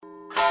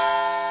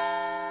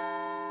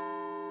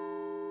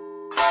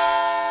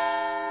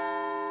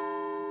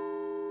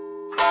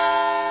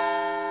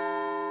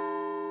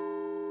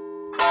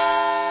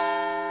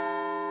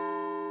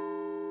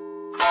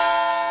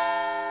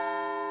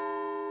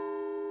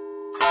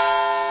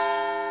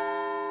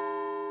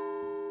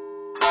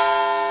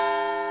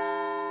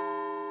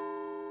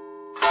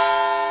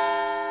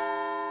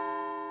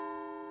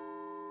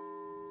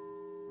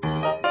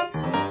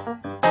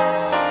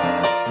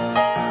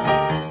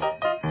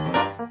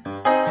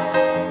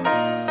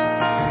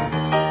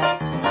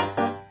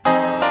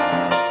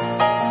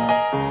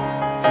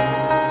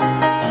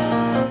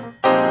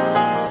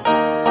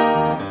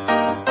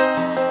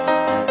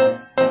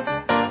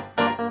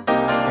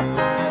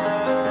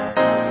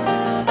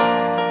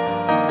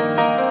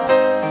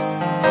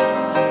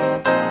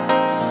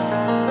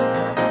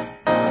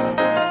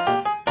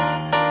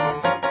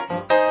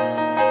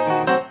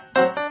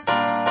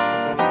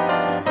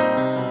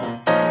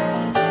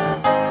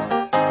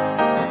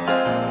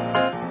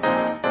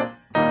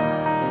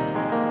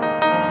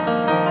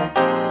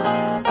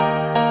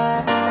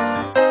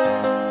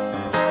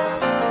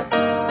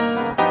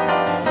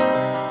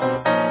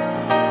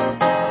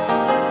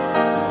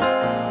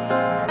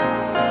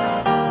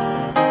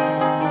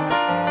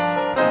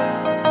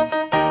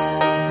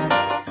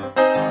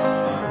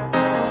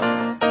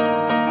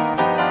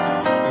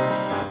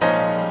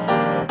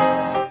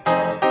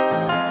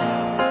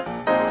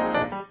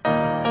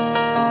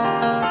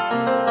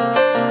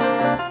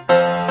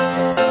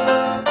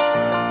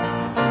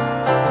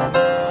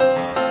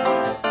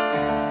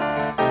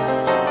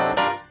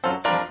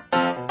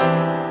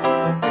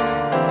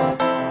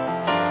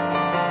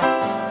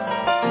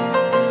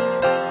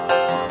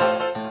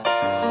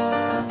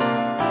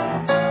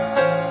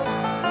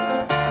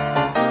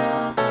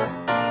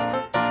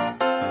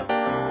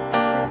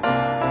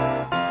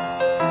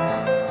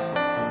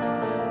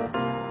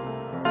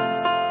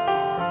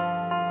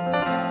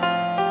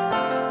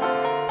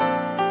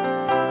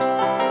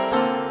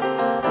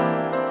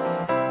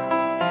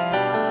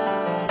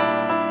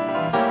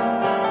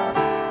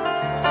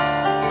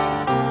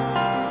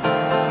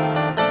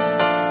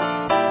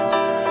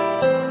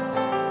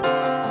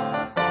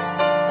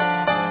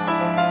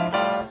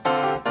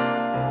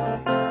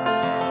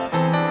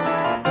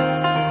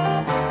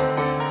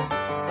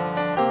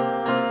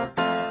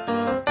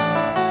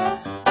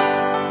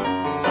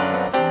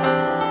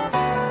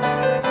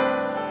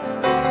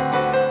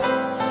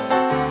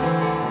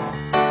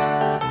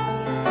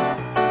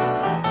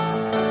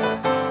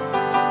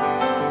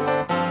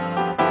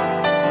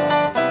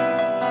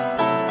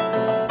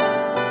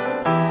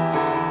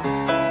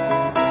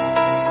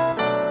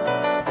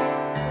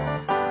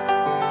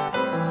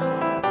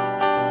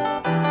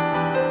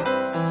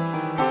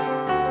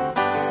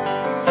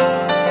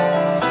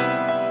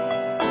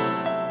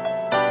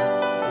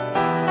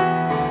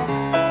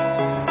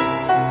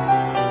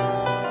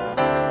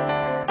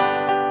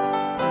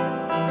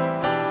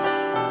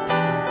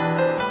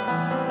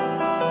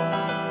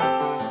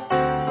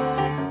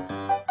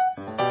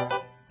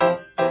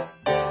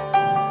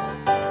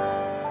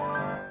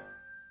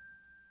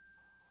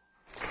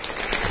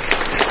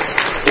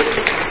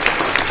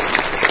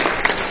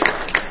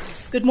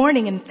Good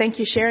morning, and thank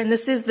you, Sharon.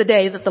 This is the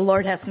day that the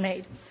Lord hath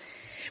made.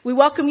 We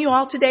welcome you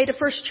all today to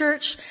First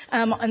Church,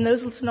 and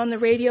those listening on the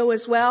radio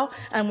as well.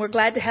 We're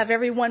glad to have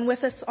everyone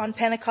with us on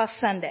Pentecost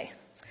Sunday.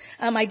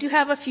 I do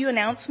have a few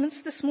announcements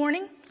this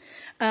morning.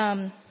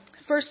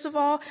 First of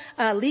all,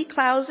 Lee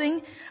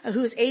Clousing,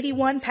 who is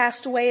 81,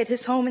 passed away at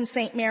his home in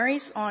St.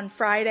 Mary's on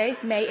Friday,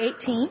 May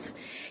 18th.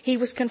 He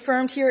was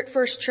confirmed here at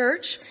First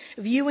Church.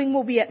 Viewing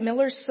will be at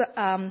Miller's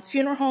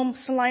Funeral Home,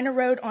 Salina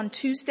Road on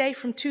Tuesday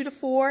from 2 to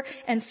 4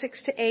 and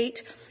 6 to 8.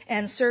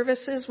 And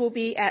services will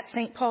be at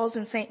St. Paul's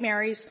and St.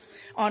 Mary's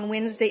on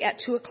Wednesday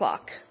at 2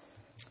 o'clock.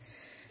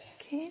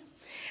 Okay.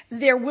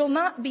 There will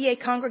not be a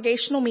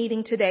congregational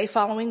meeting today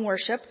following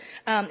worship.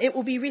 It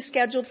will be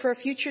rescheduled for a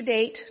future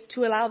date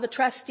to allow the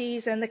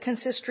trustees and the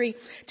consistory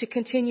to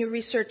continue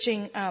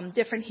researching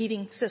different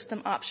heating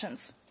system options.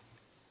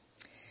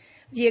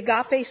 The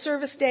Agape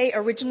Service Day,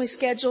 originally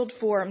scheduled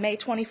for May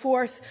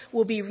 24th,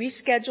 will be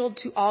rescheduled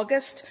to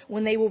August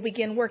when they will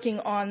begin working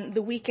on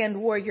the weekend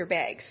warrior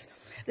bags.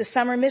 The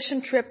summer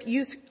mission trip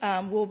youth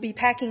will be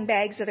packing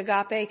bags at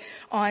Agape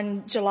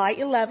on July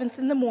 11th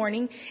in the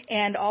morning,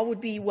 and all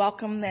would be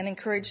welcome and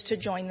encouraged to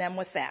join them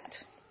with that.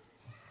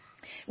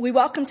 We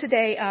welcome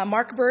today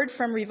Mark Bird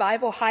from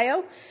Revive,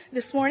 Ohio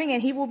this morning,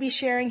 and he will be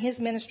sharing his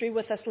ministry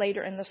with us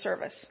later in the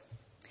service.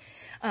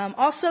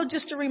 Also,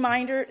 just a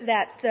reminder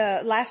that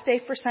the last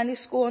day for Sunday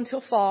school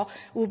until fall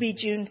will be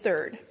June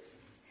 3rd.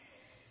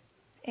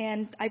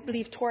 And I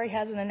believe Tori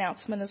has an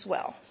announcement as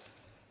well.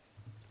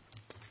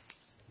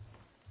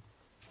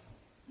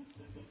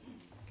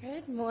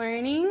 Good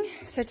morning.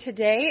 So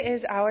today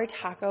is our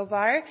taco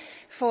bar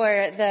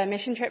for the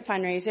mission trip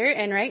fundraiser,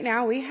 and right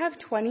now we have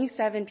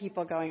 27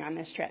 people going on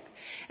this trip.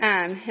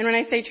 And when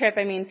I say trip,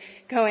 I mean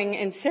going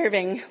and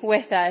serving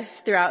with us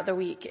throughout the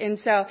week. And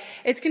so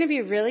it's going to be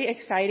a really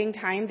exciting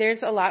time.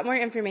 There's a lot more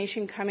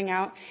information coming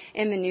out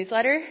in the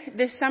newsletter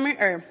this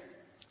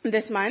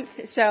month.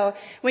 So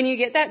when you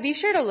get that, be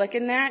sure to look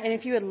in that. And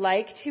if you would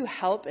like to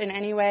help in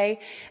any way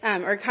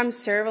or come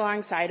serve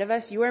alongside of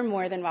us, you are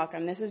more than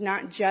welcome. This is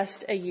not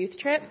just a youth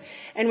trip,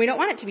 and we don't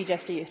want it to be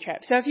just a youth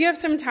trip. So if you have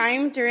some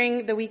time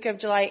during the week of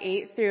July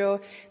 8th through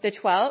the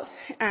 12th,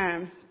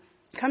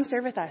 come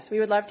serve with us. We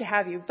would love to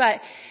have you.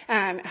 But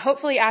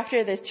hopefully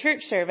after this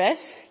church service,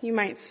 you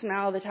might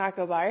smell the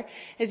taco bar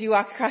as you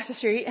walk across the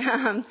street.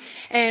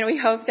 And we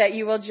hope that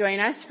you will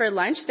join us for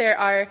lunch. There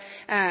are,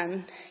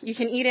 you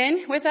can eat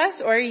in with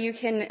us, or you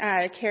can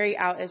carry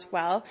out as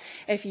well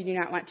if you do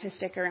not want to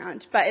stick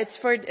around. But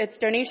it's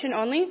donation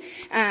only.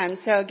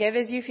 So give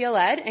as you feel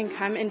led and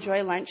come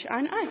enjoy lunch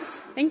on us.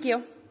 Thank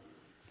you.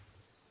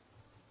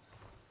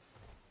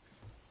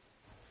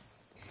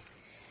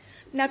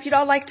 Now, if you'd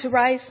all like to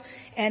rise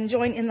and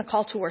join in the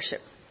call to worship.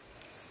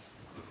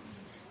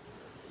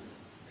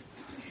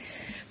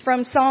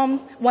 From Psalm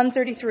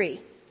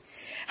 133.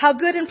 How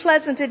good and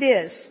pleasant it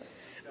is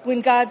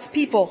when God's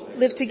people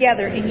live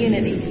together in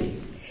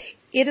unity.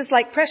 It is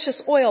like precious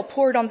oil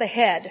poured on the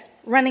head,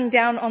 running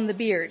down on the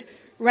beard,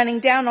 running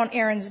down on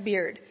Aaron's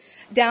beard,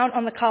 down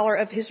on the collar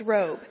of his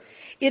robe.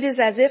 It is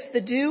as if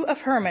the dew of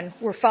Hermon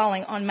were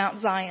falling on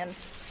Mount Zion.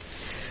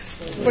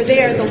 For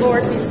there the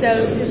Lord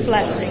bestows his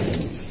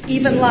blessing,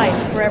 even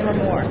life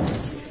forevermore.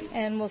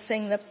 And we'll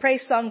sing the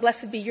praise song,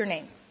 Blessed Be Your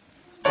Name.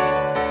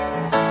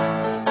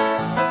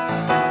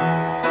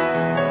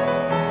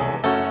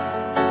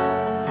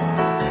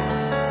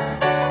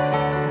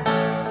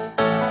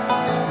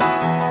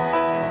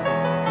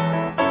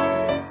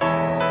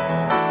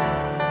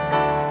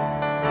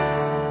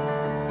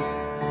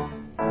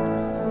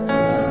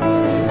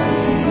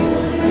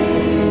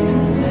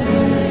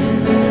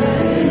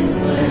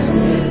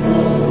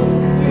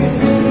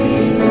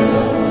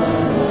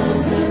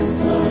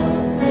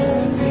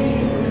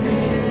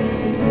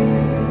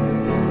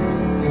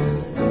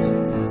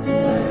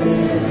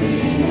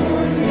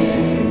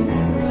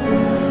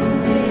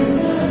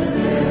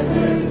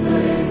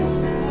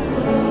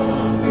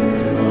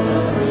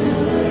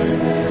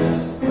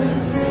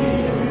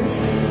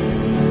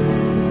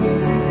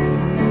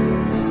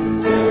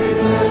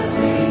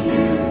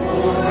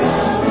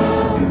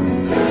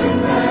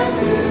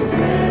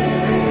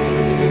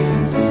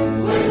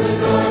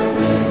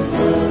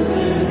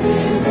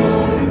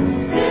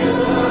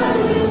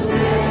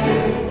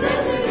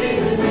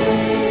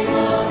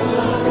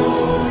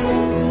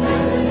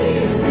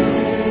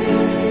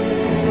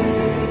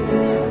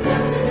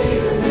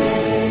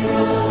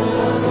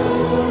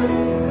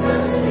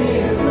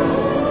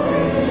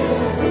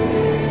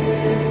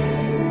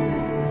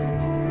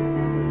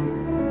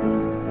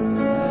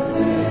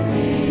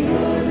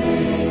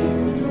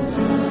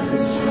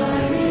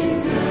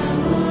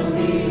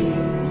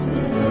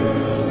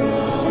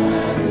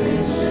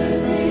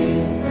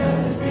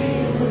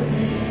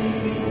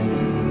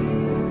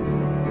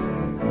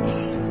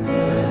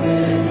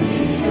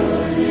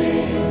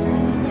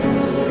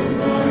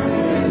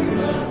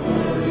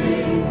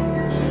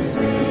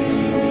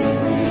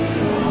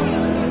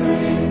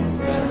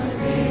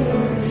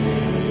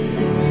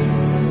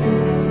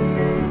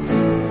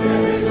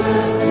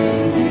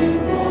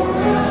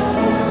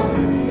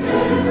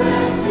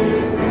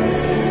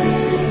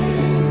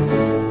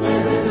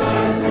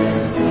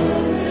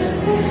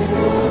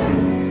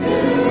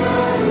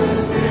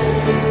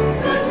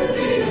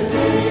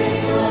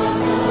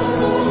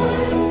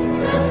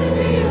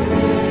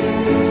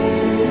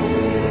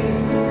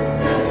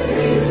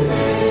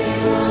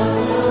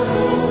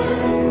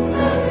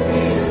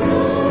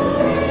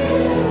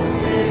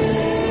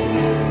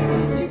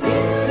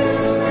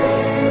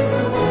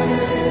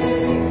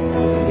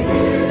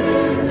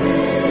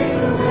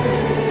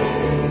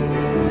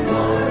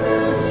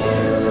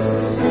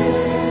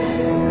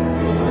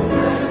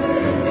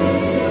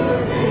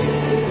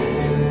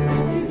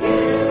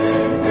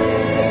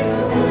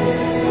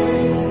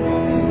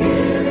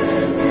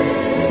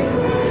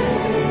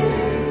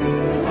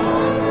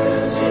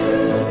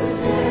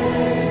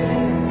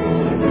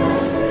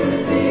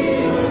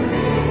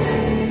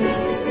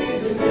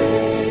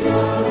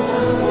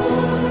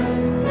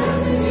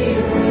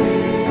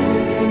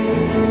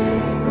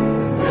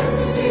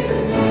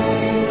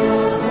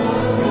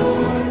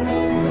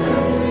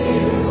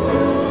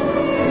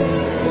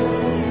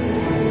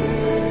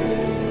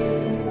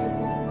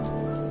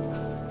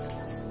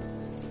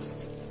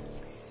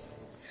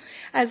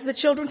 as the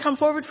children come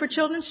forward for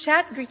children's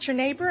chat, greet your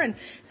neighbor and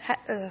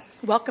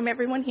welcome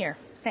everyone here.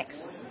 Thanks.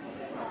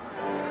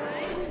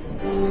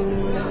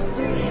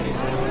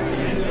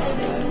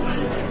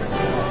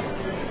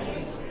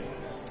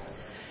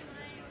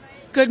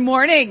 Good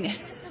morning.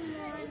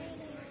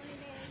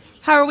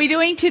 How are we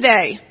doing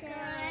today?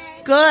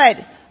 Good.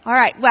 All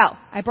right. Well,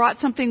 I brought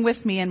something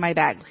with me in my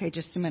bag. Okay,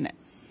 just a minute.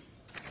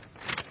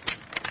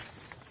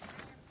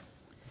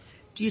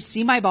 Do you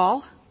see my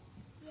ball?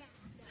 Yeah.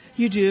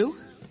 You do?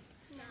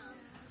 No.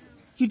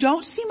 You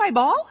don't see my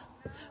ball?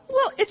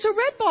 Well, it's a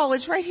red ball.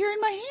 It's right here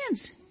in my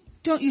hands.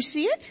 Don't you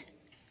see it?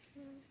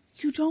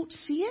 You don't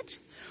see it?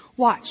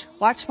 Watch.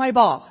 Watch my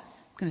ball.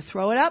 I'm going to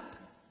throw it up.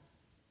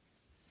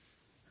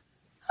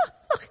 Oh,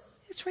 look.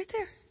 It's right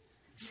there.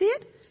 See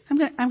it? I'm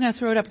going to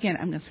throw it up again.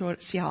 I'm going to throw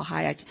it. See how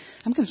high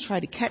I'm going to try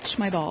to catch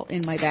my ball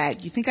in my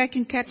bag. You think I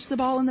can catch the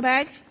ball in the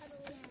bag?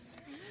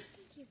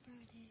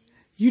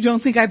 You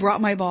don't think I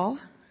brought my ball?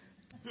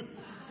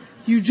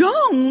 You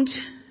don't?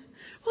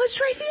 Well, it's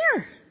right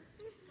here.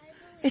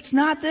 It's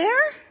not there?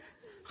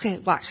 Okay,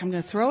 watch. I'm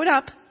going to throw it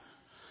up.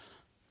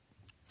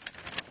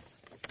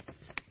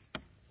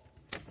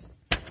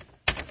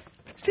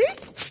 See?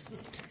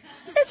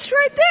 It's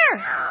right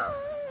there.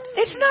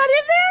 It's not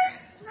in there?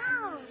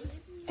 No.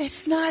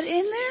 It's not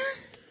in there?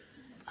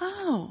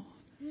 Oh.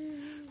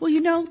 Well,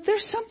 you know,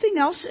 there's something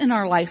else in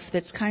our life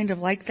that's kind of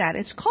like that.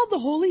 It's called the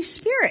Holy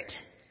Spirit.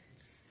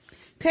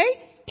 Okay?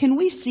 Can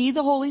we see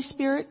the Holy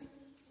Spirit?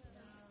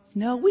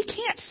 No, we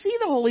can't see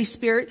the Holy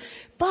Spirit,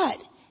 but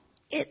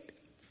it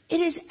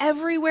is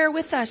everywhere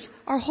with us.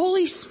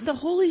 The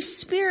Holy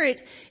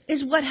Spirit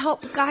is what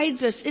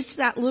guides us. It's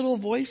that little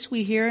voice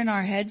we hear in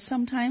our head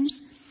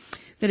sometimes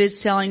that is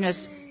telling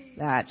us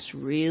that's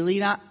really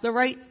not the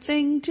right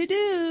thing to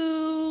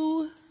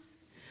do.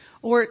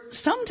 Or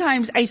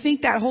sometimes I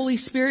think that Holy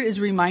Spirit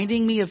is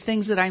reminding me of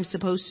things that I'm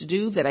supposed to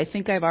do that I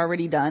think I've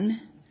already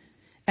done.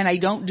 And I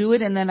don't do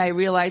it, and then I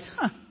realize,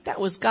 that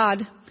was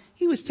God.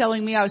 He was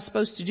telling me I was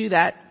supposed to do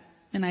that,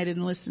 and I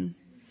didn't listen.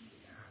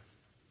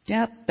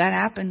 Yep, that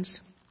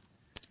happens.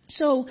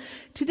 So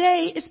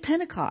today is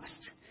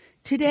Pentecost.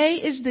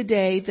 Today is the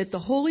day that the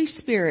Holy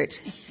Spirit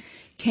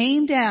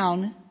came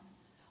down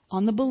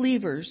on the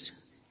believers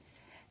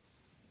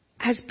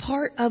as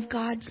part of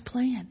God's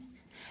plan.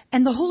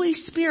 And the Holy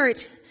Spirit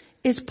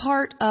is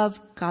part of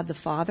God the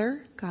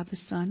Father, God the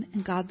Son,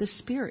 and God the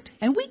Spirit.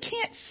 And we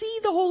can't see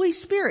the Holy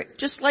Spirit,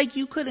 just like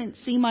you couldn't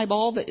see my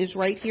ball that is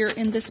right here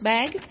in this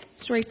bag.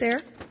 It's right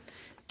there.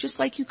 Just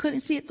like you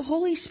couldn't see it. The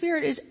Holy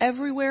Spirit is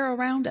everywhere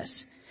around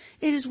us.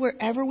 It is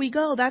wherever we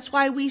go. That's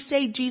why we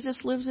say Jesus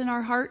lives in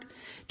our heart.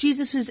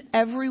 Jesus is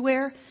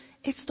everywhere.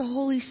 It's the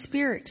Holy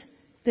Spirit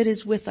that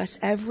is with us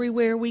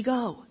everywhere we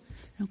go.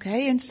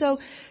 Okay? And so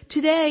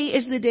today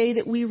is the day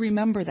that we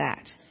remember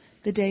that.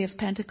 The day of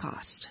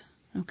Pentecost.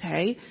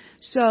 Okay?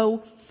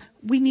 So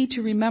we need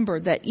to remember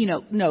that,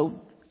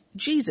 no,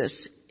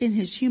 Jesus in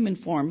his human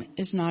form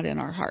is not in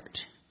our heart.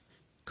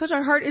 Because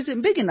our heart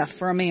isn't big enough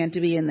for a man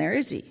to be in there,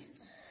 is he?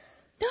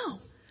 No.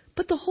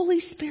 But the Holy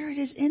Spirit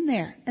is in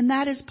there. And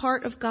that is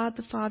part of God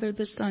the Father,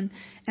 the Son,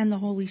 and the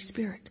Holy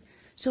Spirit.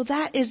 So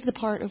that is the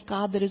part of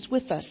God that is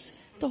with us.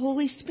 The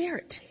Holy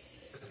Spirit.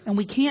 And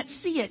we can't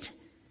see it,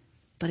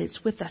 but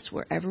it's with us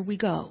wherever we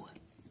go.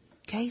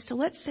 Okay? So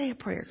let's say a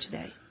prayer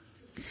today.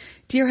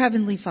 Dear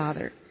Heavenly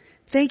Father,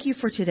 thank you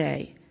for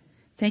today.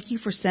 Thank you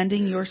for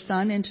sending your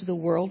Son into the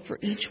world for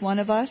each one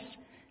of us.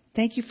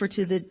 Thank you for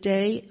the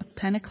day of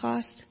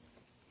Pentecost,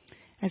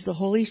 as the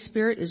Holy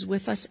Spirit is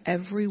with us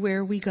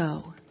everywhere we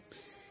go.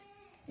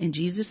 In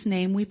Jesus'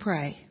 name we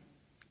pray.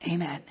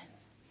 Amen.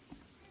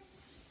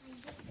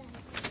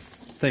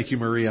 Thank you,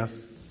 Maria.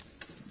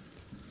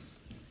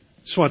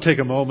 Just want to take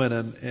a moment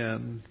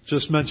and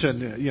just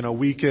mention,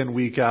 week in,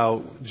 week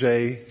out,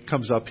 Jay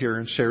comes up here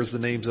and shares the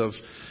names of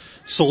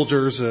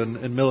soldiers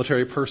and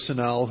military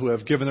personnel who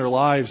have given their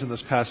lives in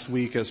this past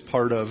week as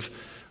part of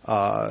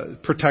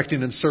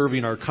protecting and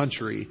serving our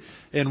country.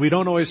 And we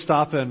don't always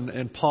stop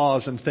and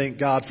pause and thank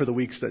God for the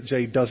weeks that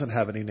Jay doesn't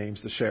have any names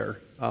to share,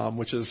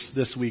 which is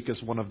this week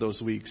is one of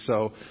those weeks.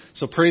 So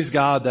praise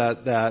God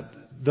that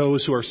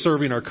those who are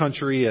serving our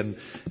country and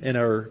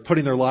are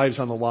putting their lives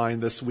on the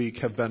line this week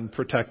have been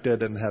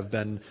protected and have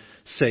been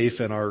safe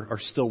and are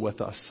still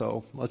with us.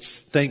 So let's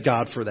thank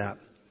God for that.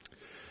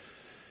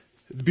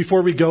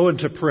 Before we go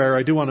into prayer,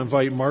 I do want to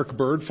invite Mark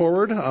Bird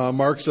forward.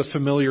 Mark's a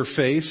familiar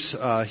face.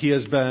 He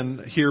has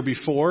been here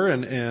before,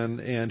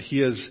 and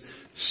he is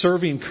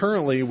serving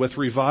currently with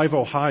Revive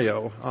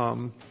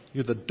Ohio.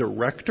 You're the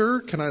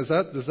director. Is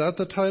that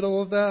the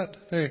title of that?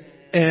 Hey.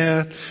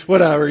 And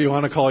whatever you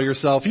want to call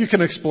yourself, you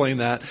can explain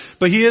that.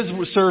 But he is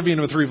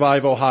serving with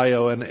Revive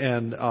Ohio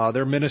and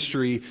their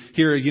ministry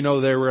here. They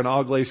were in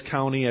Auglaize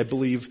County, I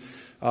believe,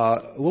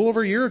 a little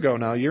over a year ago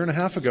now, a year and a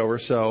half ago or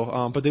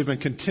so. But they've been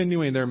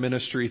continuing their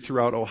ministry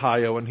throughout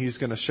Ohio, and he's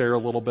going to share a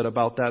little bit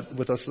about that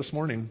with us this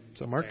morning.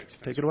 So, Mark,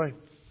 take it away.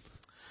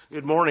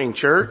 Good morning,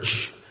 church.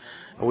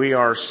 We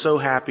are so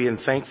happy and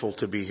thankful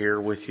to be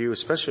here with you,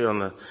 especially on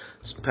the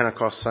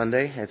Pentecost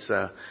Sunday. It's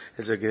a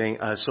good thing.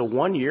 So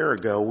 1 year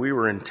ago, we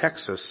were in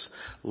Texas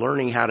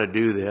learning how to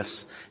do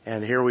this,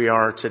 and here we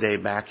are today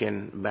back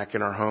in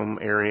our home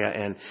area,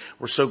 and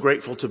we're so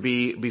grateful to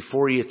be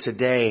before you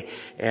today.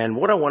 And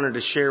what I wanted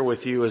to share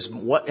with you is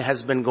what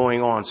has been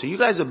going on. So you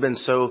guys have been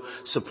so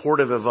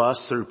supportive of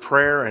us through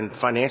prayer and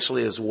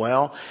financially as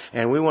well,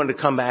 and we wanted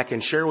to come back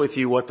and share with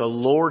you what the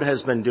Lord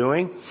has been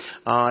doing.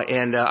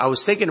 I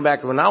was thinking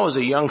back when I was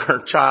a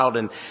younger child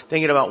and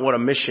thinking about what a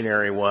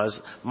missionary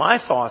was. My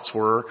thoughts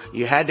were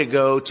you had to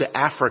go to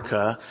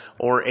Africa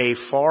or a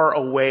far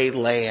away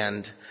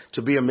land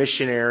to be a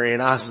missionary,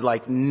 and I was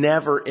like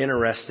never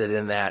interested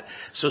in that.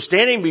 So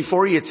standing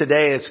before you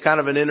today, it's kind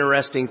of an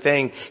interesting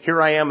thing.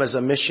 Here I am as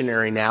a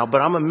missionary now,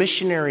 but I'm a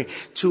missionary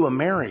to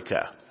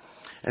America.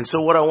 And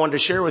so what I wanted to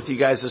share with you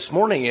guys this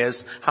morning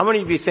is, how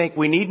many of you think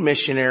we need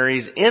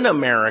missionaries in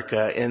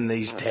America in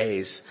these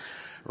days?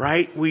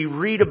 Right? We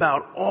read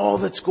about all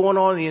that's going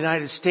on in the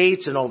United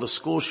States and all the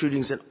school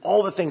shootings and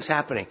all the things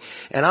happening.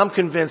 And I'm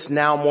convinced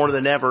now more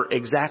than ever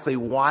exactly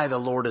why the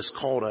Lord has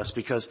called us,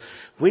 because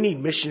we need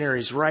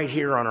missionaries right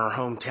here on our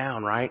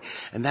hometown, right?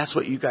 And that's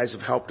what you guys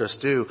have helped us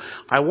do.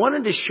 I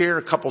wanted to share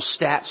a couple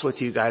stats with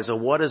you guys of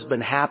what has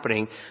been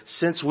happening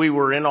since we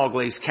were in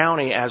Auglaize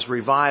County as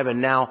Revive, and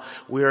now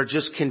we are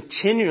just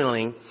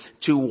continuing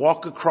to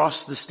walk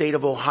across the state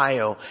of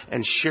Ohio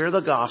and share the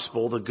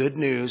gospel, the good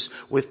news,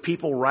 with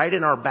people right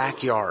in our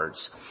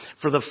backyards.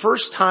 For the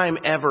first time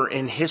ever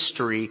in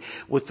history,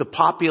 with the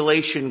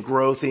population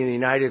growth in the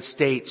United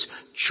States,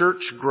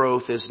 church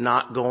growth is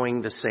not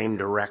going the same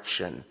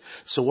direction.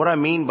 So what I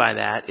mean by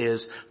that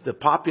is the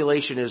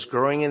population is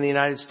growing in the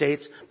United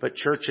States, but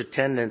church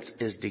attendance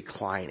is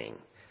declining.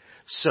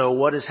 So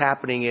what is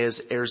happening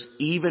is there's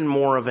even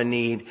more of a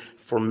need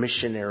for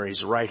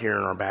missionaries right here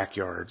in our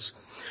backyards.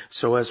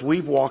 So as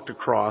we've walked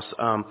across,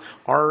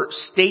 our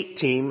state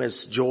team,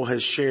 as Joel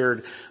has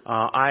shared,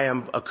 I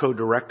am a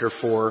co-director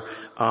for.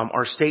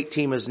 Our state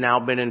team has now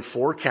been in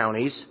 4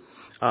 counties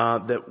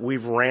that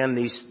we've ran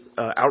these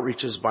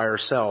outreaches by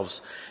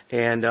ourselves.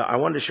 And I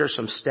wanted to share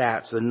some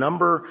stats. The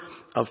number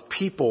of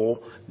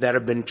people that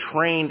have been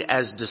trained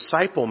as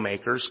disciple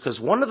makers, because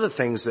one of the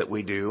things that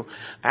we do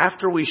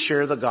after we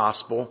share the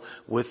gospel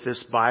with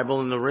this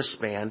Bible and the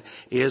wristband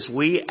is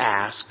we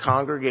ask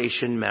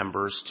congregation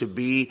members to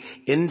be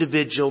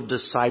individual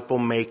disciple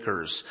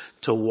makers,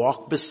 to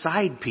walk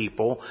beside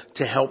people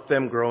to help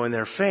them grow in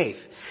their faith.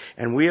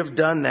 And we have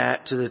done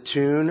that to the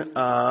tune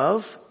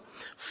of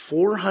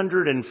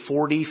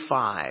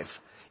 445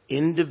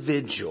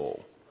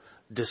 individual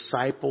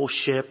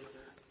discipleship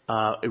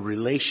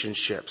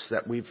relationships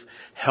that we've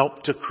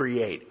helped to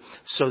create,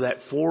 so that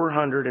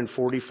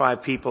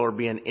 445 people are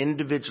being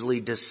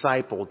individually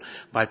discipled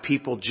by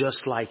people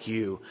just like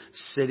you,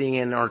 sitting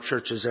in our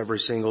churches every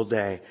single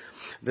day.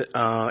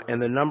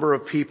 And the number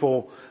of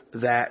people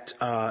that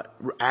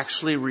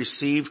actually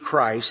received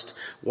Christ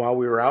while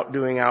we were out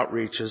doing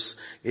outreaches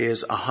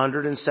is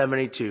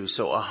 172.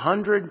 So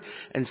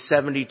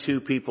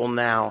 172 people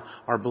now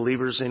are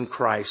believers in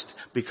Christ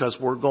because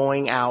we're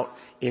going out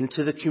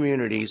into the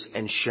communities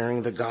and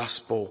sharing the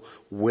gospel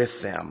with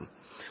them.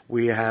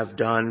 We have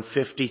done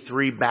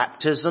 53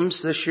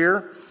 baptisms this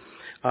year.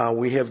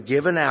 We have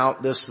given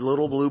out this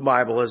little blue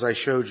Bible, as I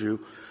showed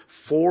you,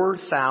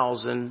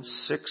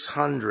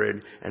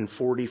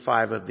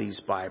 4,645 of these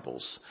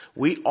Bibles.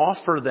 We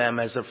offer them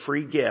as a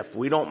free gift.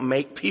 We don't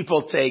make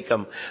people take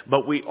them,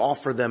 but we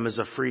offer them as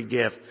a free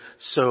gift.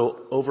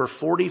 So over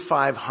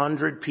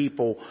 4,500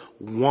 people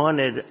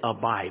wanted a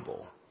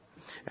Bible.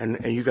 And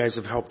you guys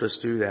have helped us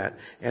do that.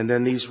 And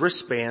then these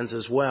wristbands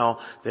as well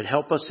that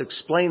help us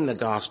explain the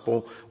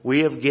gospel.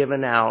 We have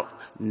given out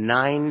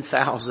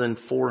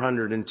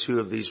 9,402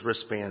 of these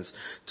wristbands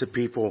to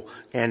people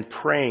and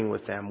praying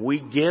with them. We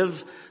give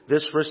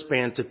this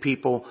wristband to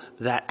people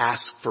that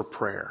ask for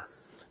prayer.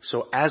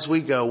 So as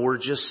we go, we're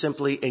just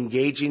simply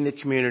engaging the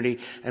community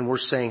and we're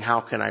saying, how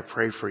can I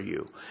pray for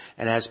you?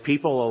 And as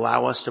people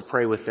allow us to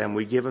pray with them,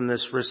 we give them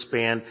this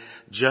wristband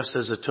just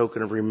as a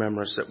token of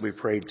remembrance that we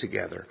prayed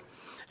together.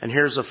 And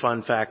here's a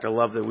fun fact. I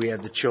love that we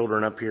had the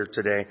children up here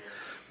today.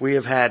 We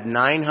have had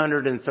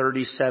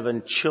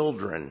 937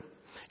 children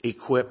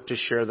equipped to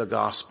share the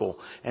gospel.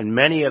 And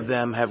many of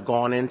them have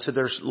gone into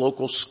their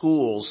local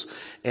schools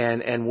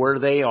and where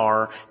they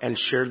are and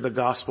shared the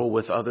gospel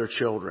with other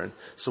children.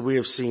 So we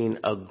have seen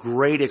a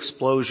great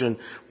explosion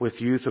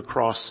with youth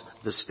across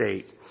the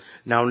state.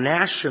 Now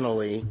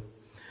nationally,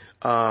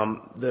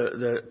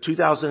 the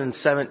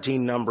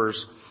 2017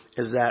 numbers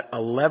is that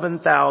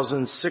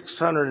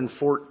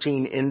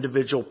 11,614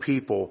 individual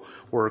people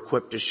were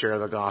equipped to share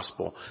the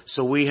gospel.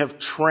 So we have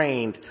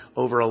trained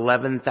over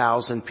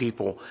 11,000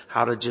 people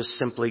how to just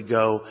simply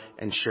go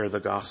and share the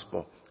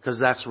gospel. Because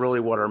that's really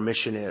what our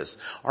mission is.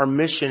 Our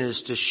mission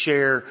is to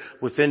share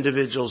with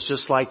individuals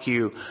just like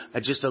you,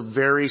 just a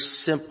very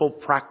simple,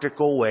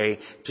 practical way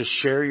to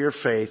share your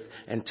faith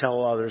and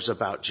tell others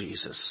about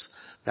Jesus.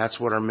 That's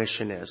what our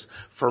mission is.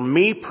 For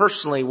me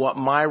personally, what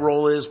my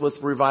role is with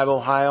Revive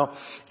Ohio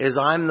is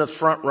I'm the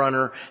front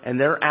runner, and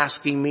they're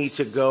asking me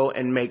to go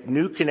and make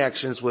new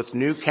connections with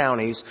new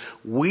counties.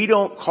 We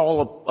don't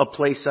call a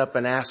place up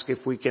and ask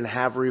if we can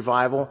have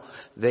revival.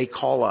 They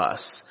call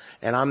us.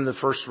 And I'm the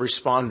first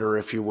responder,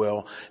 if you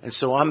will. And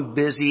so I'm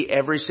busy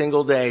every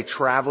single day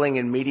traveling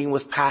and meeting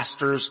with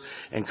pastors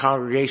and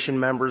congregation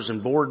members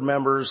and board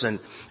members and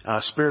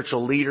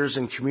spiritual leaders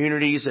and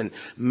communities and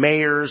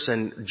mayors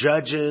and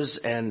judges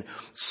and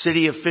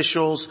city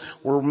officials.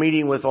 We're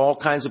meeting with all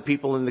kinds of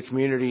people in the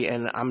community,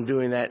 and I'm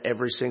doing that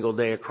every single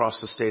day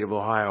across the state of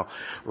Ohio.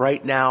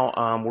 Right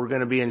now, we're going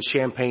to be in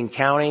Champaign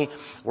County.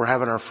 We're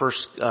having our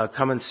first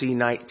come and see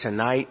night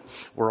tonight.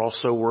 We're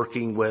also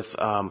working with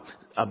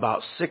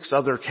about 6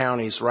 other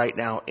counties right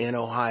now in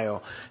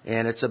Ohio,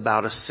 and it's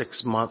about a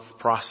 6-month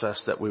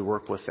process that we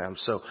work with them.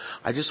 So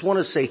I just want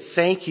to say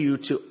thank you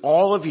to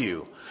all of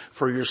you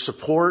for your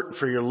support,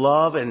 for your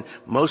love, and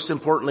most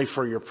importantly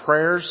for your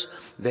prayers.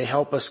 They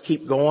help us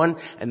keep going,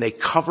 and they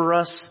cover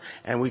us,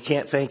 and we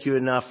can't thank you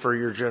enough for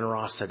your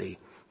generosity.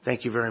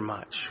 Thank you very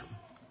much.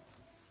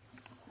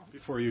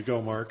 Before you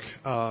go, Mark,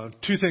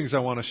 2 things I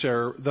want to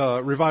share.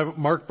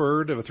 Mark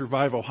Bird with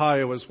Revive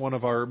Ohio is one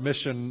of our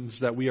missions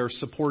that we are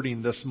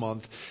supporting this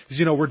month. As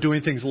you know, we're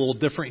doing things a little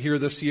different here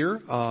this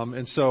year,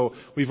 and so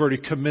we've already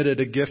committed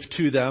a gift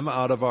to them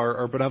out of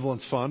our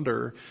benevolence fund.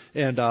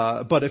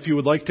 But if you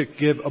would like to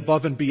give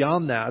above and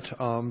beyond that,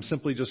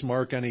 simply just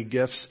mark any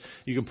gifts.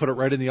 You can put it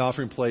right in the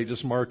offering plate.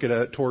 Just mark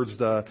it towards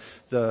the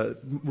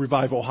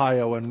Revive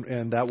Ohio,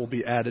 and that will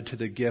be added to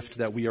the gift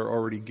that we are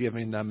already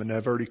giving them and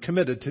have already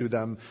committed to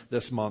them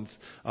this month.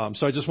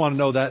 So I just want to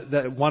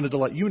know wanted to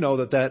let you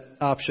know that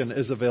option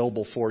is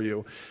available for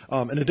you.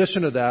 In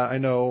addition to that, I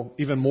know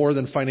even more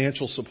than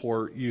financial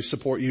support,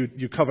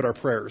 you covet our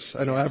prayers.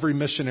 I know every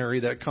missionary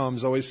that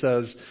comes always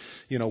says,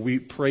 we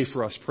pray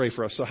for us.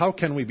 So how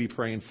can we be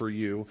praying for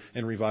you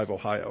in Revive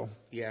Ohio?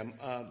 Yeah,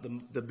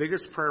 the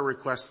biggest prayer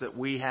request that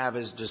we have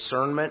is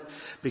discernment,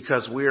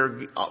 because we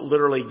are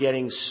literally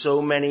getting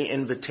so many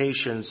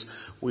invitations.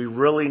 We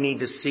really need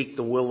to seek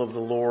the will of the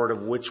Lord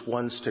of which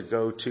ones to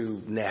go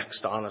to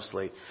next,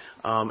 honestly.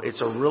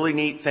 It's a really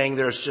neat thing.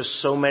 There's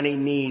just so many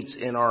needs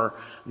in our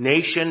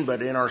nation,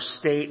 but in our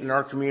state and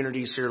our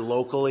communities here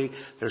locally,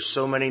 there's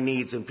so many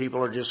needs, and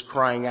people are just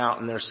crying out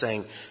and they're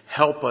saying,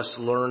 help us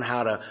learn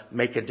how to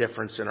make a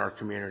difference in our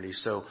community.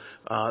 So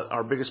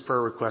our biggest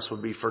prayer request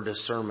would be for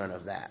discernment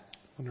of that.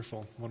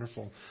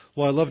 Wonderful.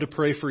 Well, I'd love to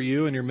pray for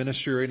you and your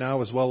ministry right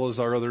now, as well as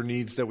our other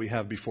needs that we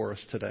have before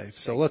us today.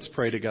 So let's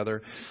pray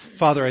together.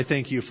 Father, I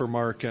thank you for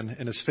Mark and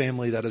his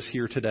family that is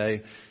here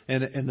today,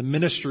 and the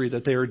ministry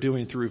that they are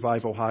doing through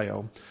Revive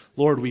Ohio.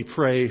 Lord, we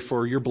pray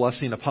for your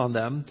blessing upon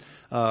them.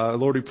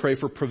 Lord, we pray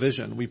for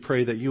provision. We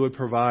pray that you would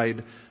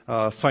provide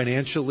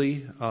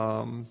financially,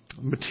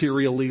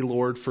 materially,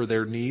 Lord, for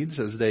their needs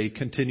as they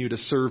continue to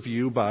serve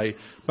you by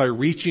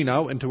reaching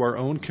out into our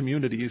own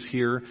communities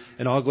here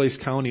in Auglaize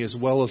County as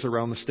well as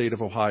around the state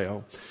of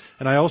Ohio.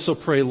 And I also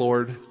pray,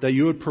 Lord, that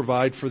you would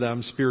provide for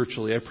them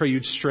spiritually. I pray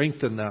you'd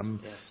strengthen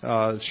them,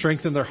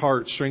 strengthen their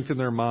hearts, strengthen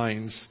their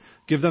minds.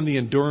 Give them the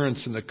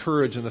endurance and the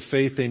courage and the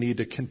faith they need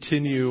to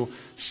continue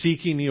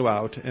seeking you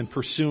out and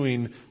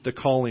pursuing the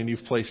calling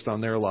you've placed on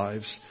their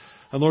lives.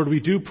 And Lord, we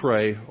do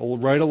pray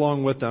right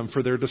along with them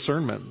for their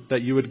discernment,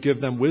 that you would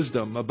give them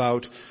wisdom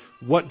about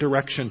what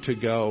direction to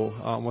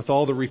go. With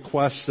all the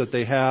requests that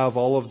they have,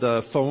 all of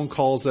the phone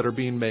calls that are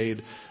being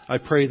made, I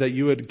pray that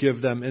you would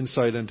give them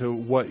insight into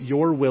what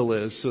your will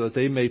is so that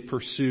they may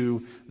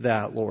pursue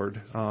that,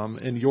 Lord,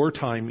 in your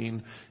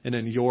timing and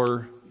in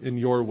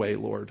your way,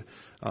 Lord.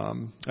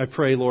 I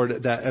pray,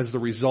 Lord, that as the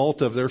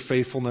result of their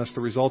faithfulness, the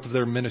result of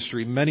their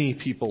ministry, many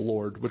people,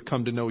 Lord, would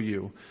come to know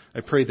you.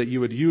 I pray that you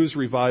would use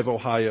Revive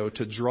Ohio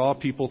to draw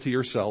people to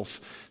yourself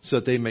so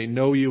that they may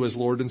know you as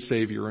Lord and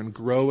Savior and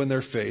grow in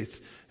their faith,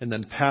 and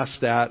then pass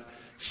that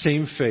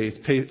same faith,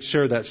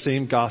 share that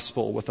same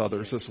gospel with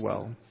others as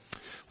well.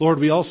 Lord,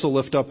 we also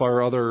lift up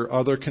our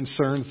other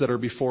concerns that are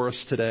before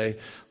us today.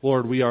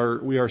 Lord, we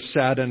are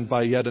saddened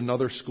by yet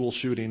another school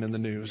shooting in the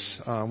news.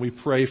 We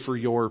pray for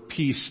your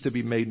peace to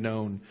be made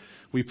known.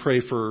 We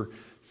pray for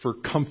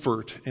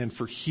comfort and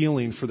for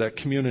healing for that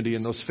community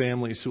and those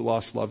families who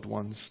lost loved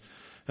ones.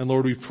 And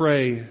Lord, we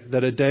pray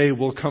that a day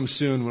will come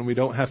soon when we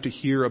don't have to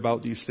hear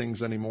about these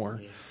things anymore.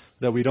 Yes.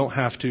 That we don't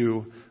have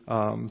to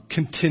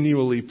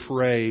continually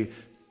pray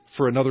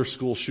for another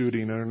school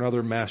shooting or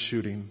another mass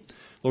shooting.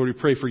 Lord, we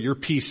pray for your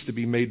peace to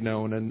be made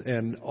known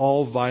and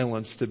all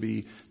violence to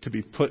be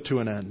put to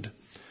an end,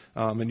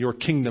 and your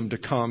kingdom to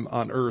come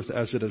on earth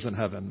as it is in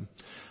heaven.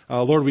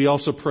 Lord, we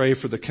also pray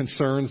for the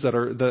concerns that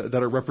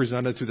are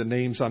represented through the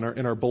names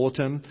in our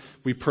bulletin.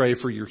 We pray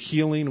for your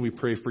healing. We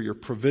pray for your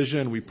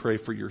provision. We pray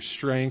for your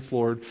strength,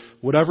 Lord.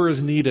 Whatever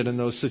is needed in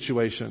those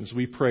situations,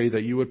 we pray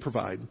that you would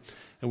provide.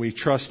 And we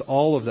trust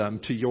all of them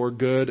to your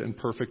good and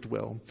perfect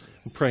will.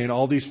 We pray in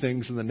all these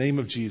things in the name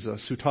of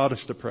Jesus, who taught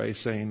us to pray,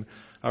 saying,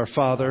 Our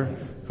Father,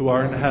 who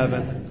art in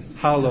heaven,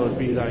 hallowed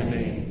be thy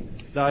name.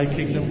 Thy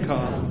kingdom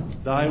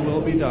come, thy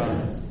will be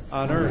done,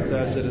 on earth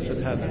as it is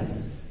in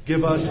heaven.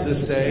 Give us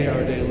this day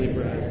our daily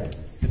bread,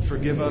 and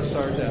forgive us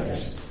our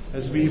debts,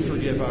 as we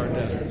forgive our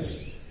debtors.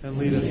 And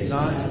lead us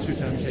not into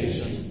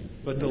temptation,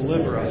 but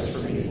deliver us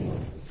from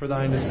evil. For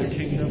thine is the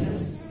kingdom,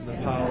 and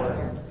the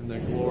power, and the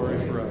glory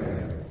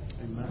forever.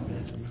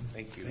 Amen.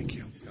 Thank you. Thank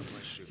you. God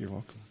bless you. You're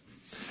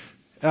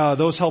welcome.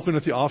 Those helping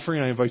with the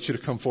offering, I invite you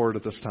to come forward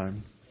at this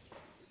time.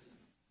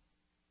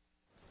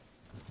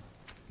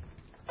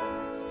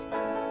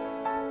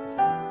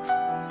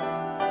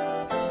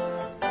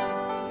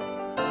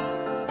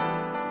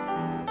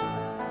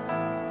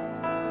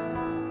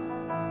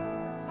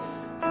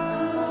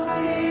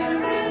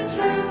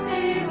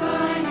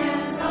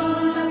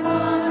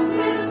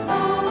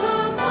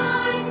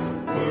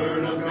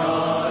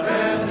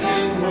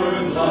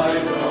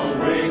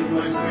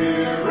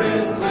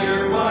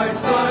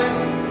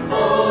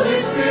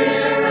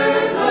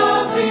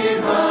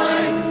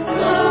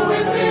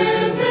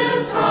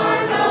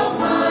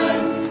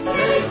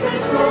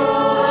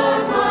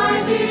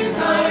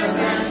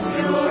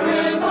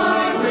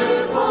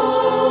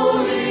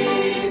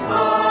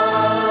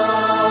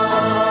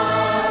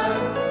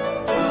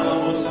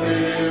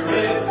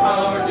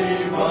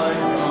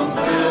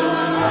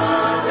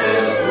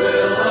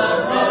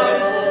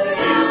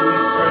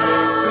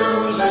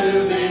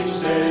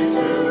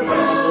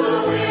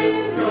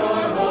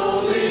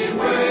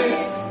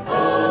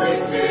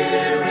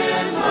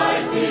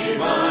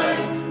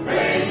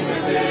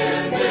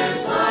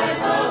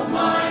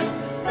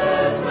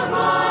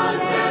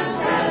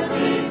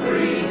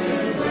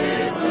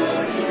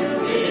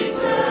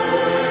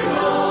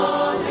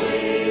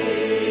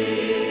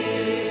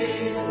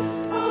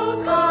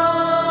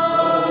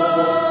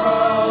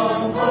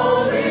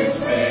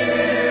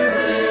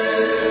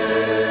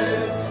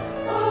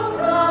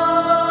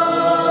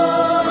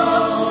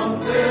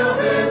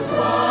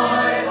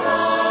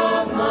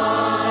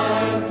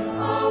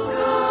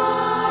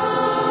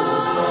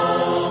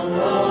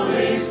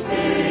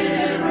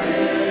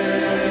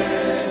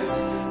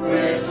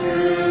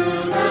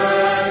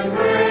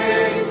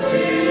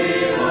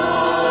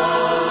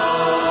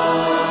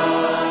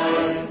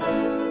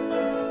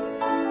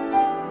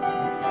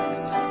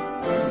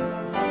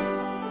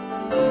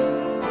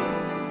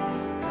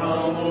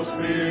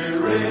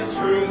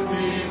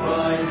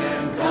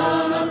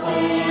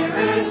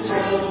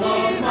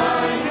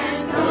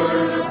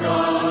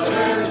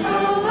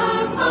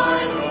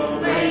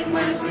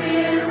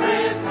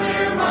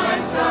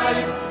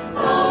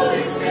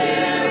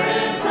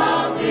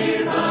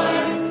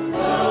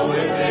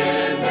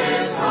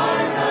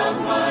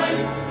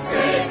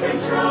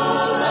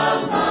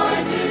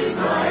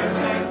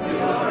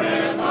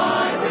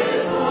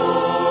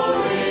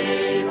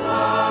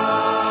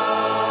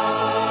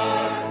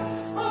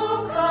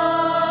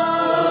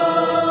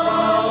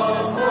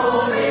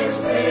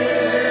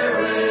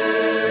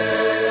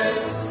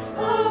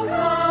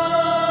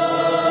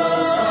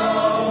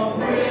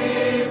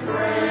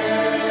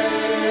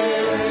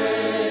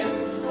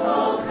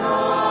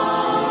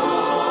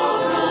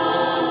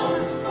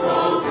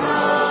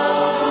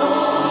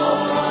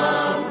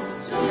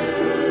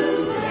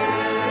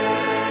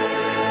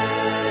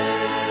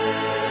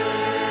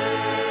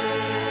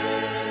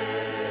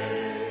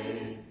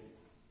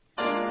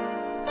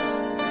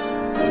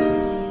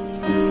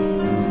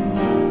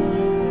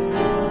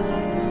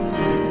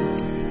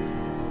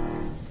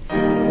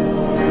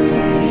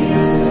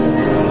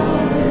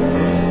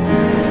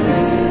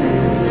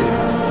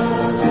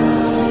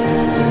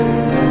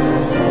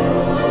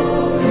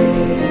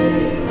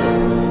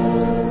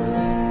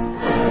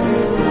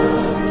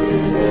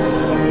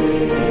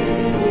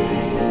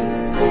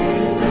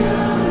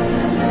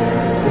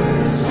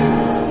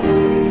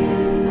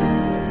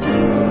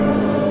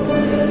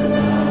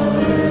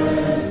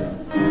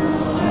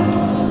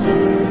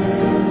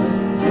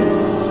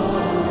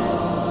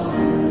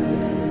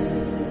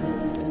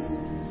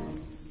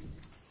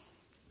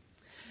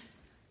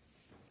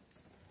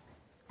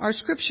 Our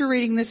scripture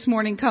reading this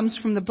morning comes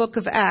from the book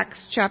of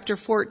Acts, chapter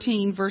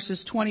 14,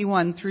 verses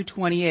 21 through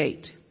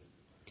 28.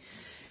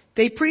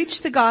 They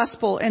preached the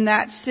gospel in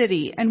that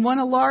city and won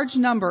a large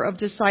number of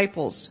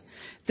disciples.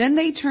 Then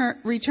they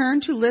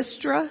returned to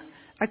Lystra,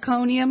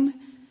 Iconium,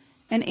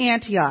 and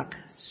Antioch,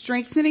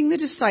 strengthening the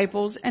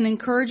disciples and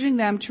encouraging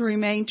them to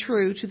remain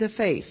true to the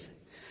faith.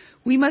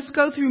 We must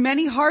go through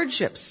many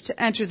hardships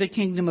to enter the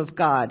kingdom of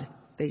God,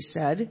 they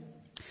said.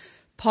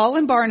 Paul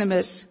and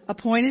Barnabas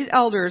appointed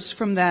elders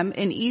from them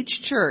in each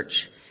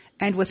church,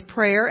 and with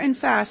prayer and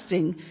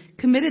fasting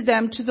committed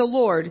them to the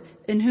Lord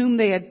in whom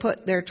they had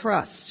put their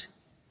trust.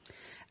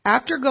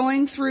 After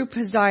going through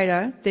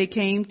Pisidia, they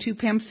came to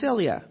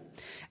Pamphylia,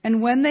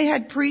 and when they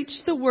had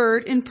preached the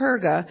word in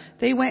Perga,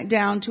 they went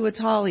down to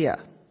Attalia.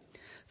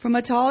 From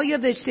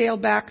Attalia they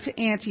sailed back to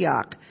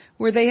Antioch,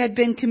 where they had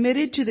been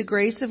committed to the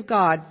grace of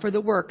God for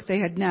the work they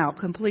had now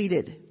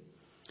completed.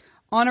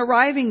 On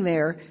arriving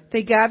there,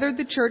 they gathered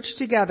the church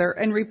together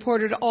and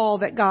reported all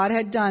that God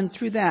had done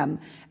through them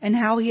and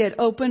how he had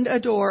opened a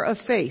door of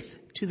faith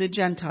to the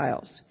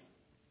Gentiles.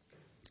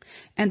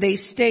 And they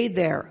stayed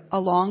there a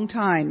long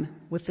time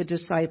with the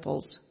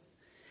disciples.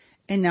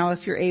 And now,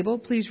 if you're able,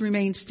 please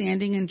remain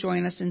standing and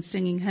join us in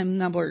singing hymn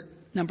number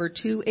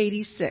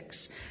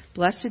 286,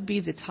 Blessed Be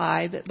the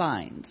Tie That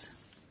Binds.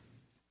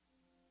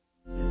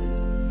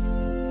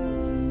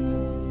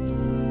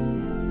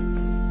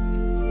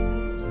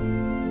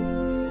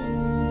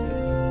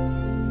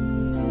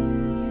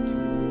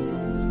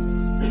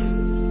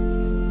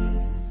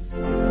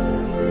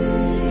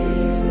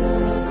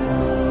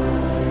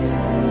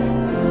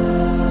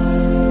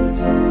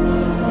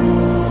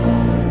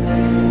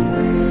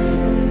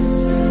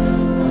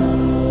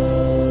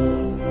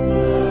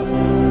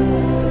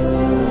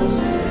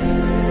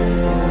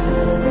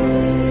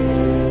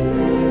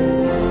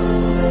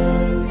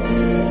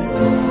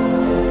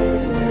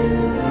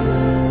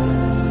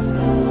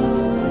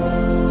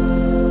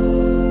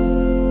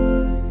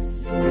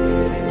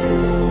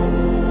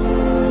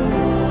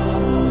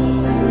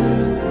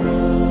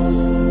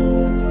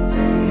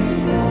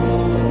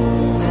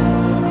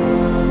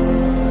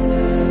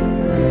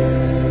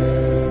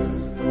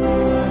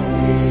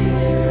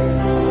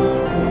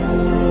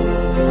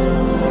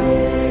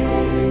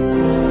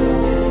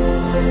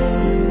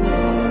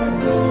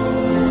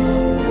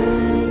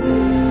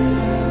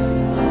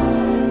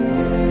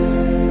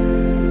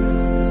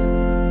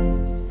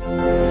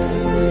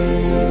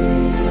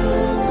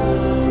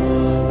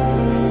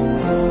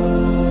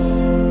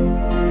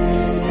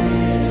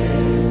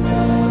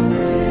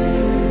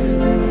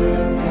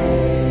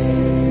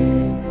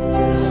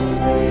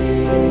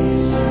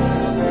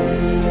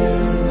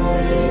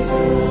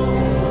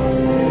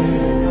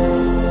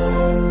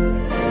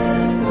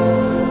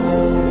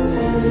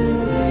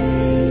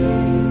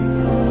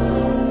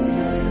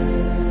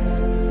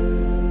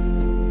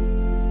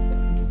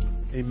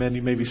 Amen.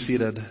 You may be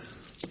seated.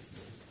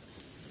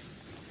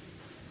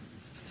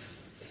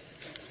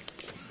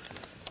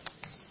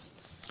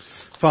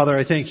 Father,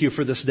 I thank you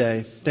for this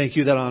day. Thank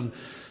you that on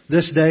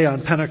this day,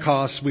 on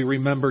Pentecost, we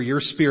remember your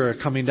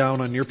Spirit coming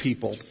down on your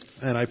people.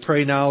 And I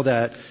pray now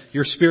that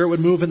your Spirit would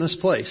move in this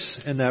place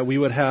and that we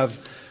would have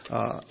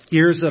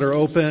ears that are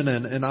open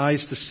and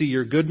eyes to see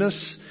your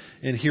goodness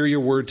and hear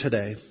your word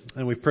today.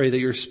 And we pray that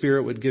your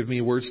Spirit would give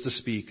me words to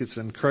speak. It's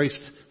in Christ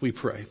we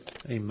pray.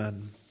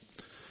 Amen.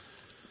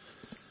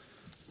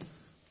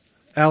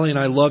 Allie and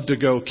I love to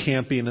go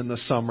camping in the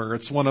summer.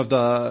 It's one of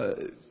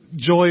the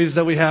joys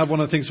that we have, one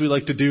of the things we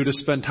like to do to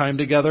spend time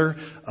together.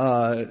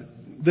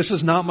 This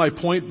is not my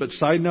point, but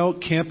side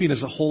note, camping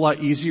is a whole lot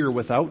easier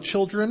without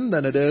children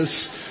than it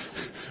is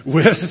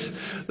with.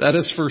 That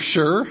is for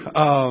sure.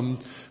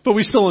 But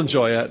we still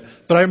enjoy it.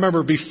 But I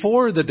remember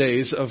before the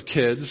days of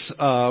kids,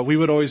 we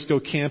would always go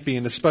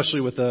camping, especially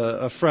with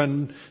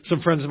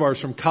some friends of ours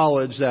from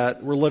college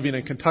that were living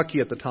in Kentucky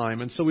at the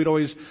time. And so we'd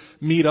always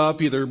meet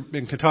up either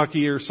in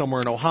Kentucky or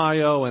somewhere in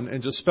Ohio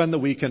and just spend the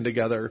weekend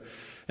together.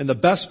 And the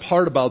best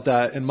part about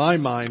that, in my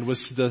mind, was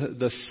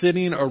the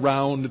sitting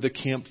around the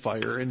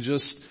campfire and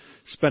just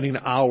spending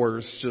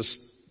hours just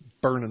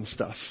burning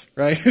stuff,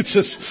 right? It's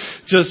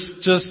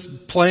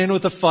just playing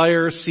with the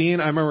fire, seeing.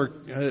 I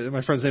remember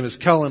my friend's name is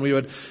Kellen. We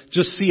would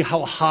just see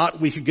how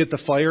hot we could get the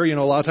fire. You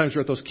know, a lot of times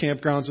we're at those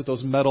campgrounds with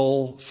those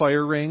metal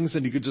fire rings,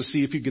 and you could just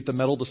see if you get the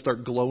metal to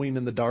start glowing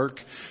in the dark,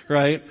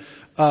 right?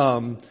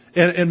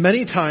 And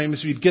many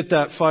times we'd get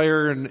that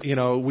fire, and you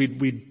know,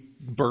 we'd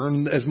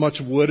burn as much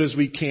wood as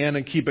we can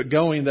and keep it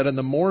going. That in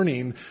the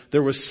morning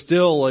there was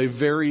still a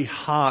very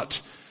hot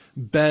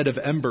bed of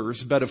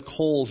embers, bed of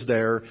coals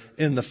there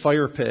in the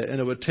fire pit, and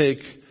it would take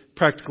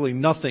practically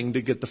nothing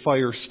to get the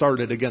fire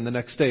started again the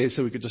next day,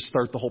 so we could just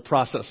start the whole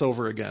process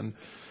over again.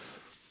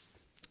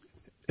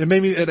 And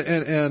maybe,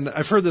 and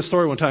I've heard this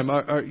story one time.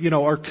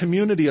 Our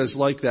community is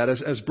like that.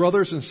 As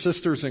brothers and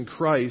sisters in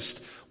Christ,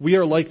 we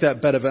are like that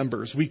bed of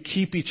embers. We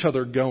keep each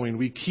other going.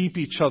 We keep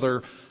each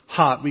other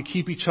hot. We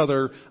keep each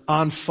other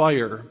on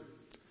fire.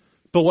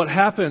 But what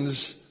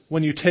happens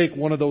when you take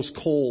one of those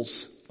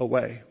coals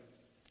away?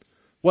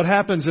 What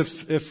happens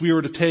if we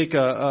were to take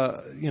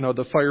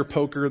the fire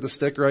poker, the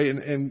stick, right,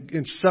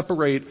 and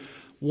separate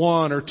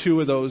one or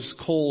two of those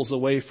coals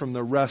away from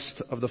the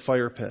rest of the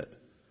fire pit?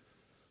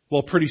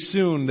 Well, pretty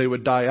soon they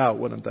would die out,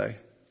 wouldn't they?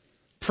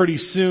 Pretty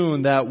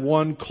soon that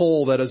one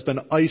coal that has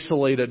been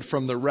isolated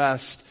from the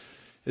rest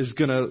is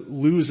going to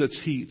lose its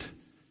heat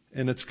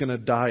and it's going to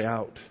die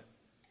out.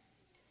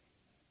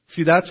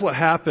 See, that's what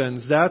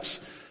happens. That's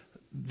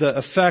the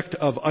effect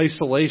of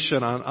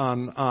isolation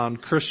on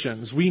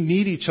Christians. We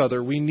need each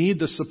other. We need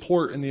the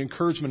support and the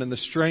encouragement and the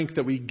strength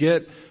that we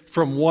get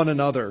from one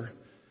another.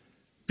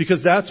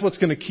 Because that's what's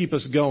going to keep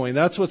us going.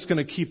 That's what's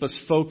going to keep us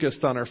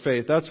focused on our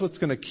faith. That's what's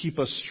going to keep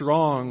us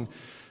strong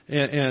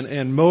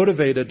and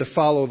motivated to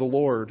follow the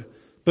Lord.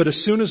 But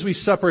as soon as we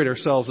separate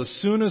ourselves, as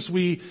soon as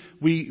we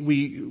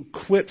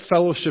quit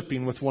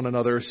fellowshipping with one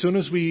another, as soon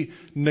as we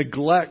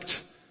neglect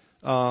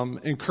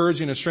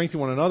encouraging and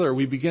strengthening one another,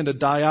 we begin to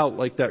die out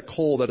like that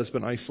coal that has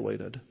been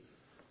isolated.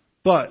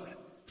 But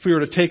if we were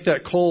to take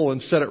that coal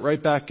and set it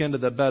right back into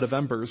the bed of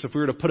embers, if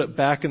we were to put it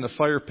back in the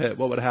fire pit,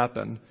 what would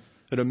happen?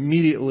 It would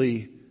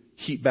immediately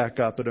heat back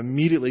up. It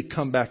immediately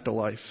come back to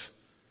life.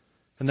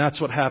 And that's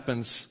what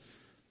happens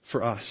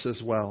for us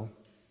as well.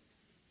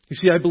 You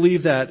see, I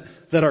believe that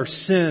our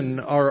sin,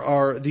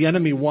 the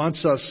enemy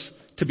wants us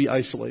to be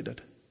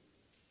isolated.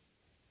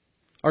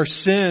 Our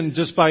sin,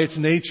 just by its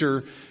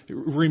nature,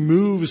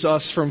 removes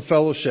us from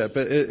fellowship.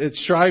 It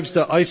strives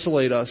to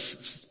isolate us.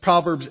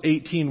 Proverbs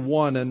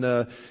 18:1 in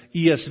the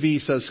ESV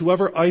says,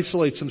 "Whoever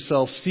isolates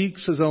himself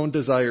seeks his own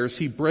desires.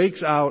 He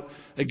breaks out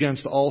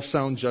against all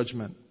sound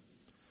judgment."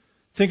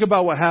 Think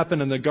about what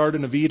happened in the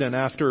Garden of Eden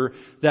after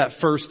that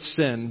first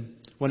sin,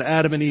 when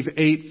Adam and Eve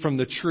ate from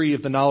the tree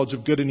of the knowledge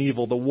of good and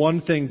evil, the one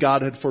thing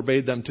God had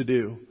forbade them to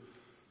do.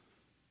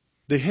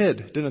 They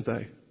hid, didn't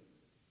they?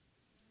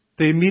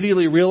 They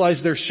immediately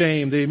realized their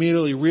shame. They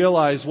immediately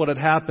realized what had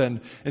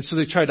happened. And so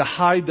they tried to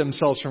hide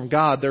themselves from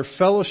God. Their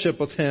fellowship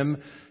with Him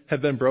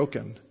had been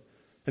broken.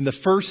 And the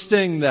first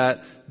thing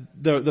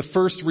the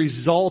first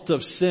result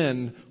of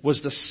sin was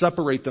to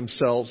separate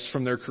themselves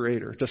from their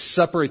Creator, to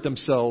separate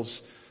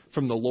themselves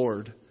from the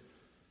Lord.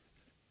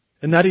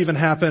 And that even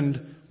happened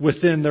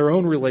within their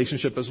own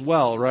relationship as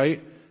well, right?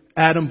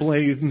 Adam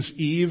blames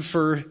Eve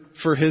for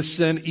his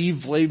sin.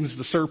 Eve blames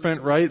the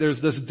serpent, right? There's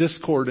this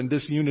discord and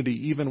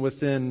disunity even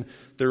within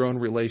their own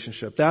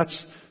relationship. That's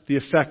the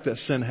effect that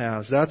sin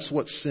has. That's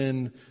what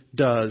sin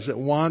does. It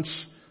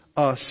wants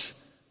us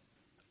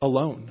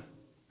alone.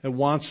 It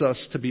wants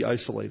us to be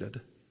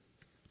isolated.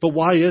 But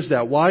why is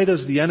that? Why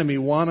does the enemy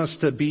want us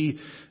to be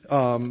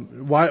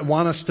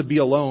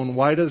alone?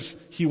 Why does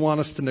he want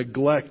us to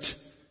neglect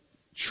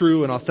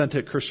true and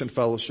authentic Christian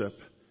fellowship?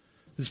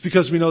 It's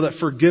because we know that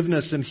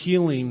forgiveness and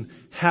healing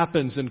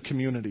happens in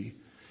community.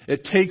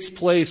 It takes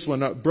place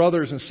when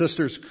brothers and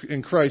sisters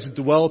in Christ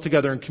dwell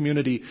together in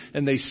community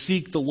and they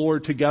seek the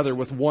Lord together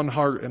with one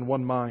heart and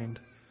one mind.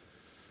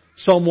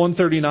 Psalm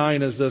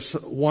 139 is this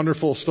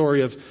wonderful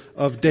story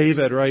of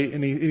David, right?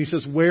 And he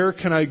says, "Where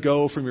can I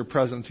go from your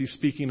presence?" He's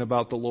speaking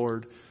about the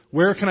Lord.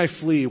 "Where can I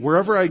flee?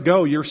 Wherever I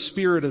go, your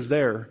Spirit is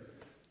there."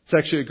 It's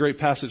actually a great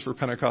passage for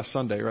Pentecost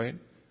Sunday, right?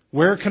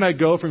 Where can I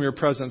go from your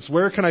presence?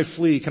 Where can I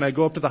flee? Can I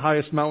go up to the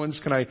highest mountains?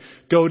 Can I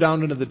go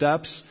down into the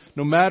depths?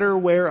 No matter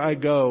where I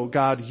go,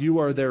 God, you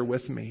are there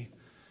with me.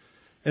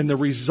 And the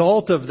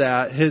result of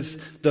that,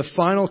 the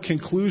final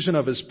conclusion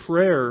of his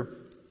prayer,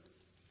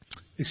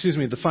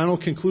 the final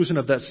conclusion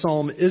of that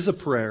psalm is a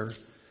prayer.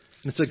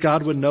 And it's that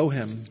God would know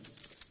him,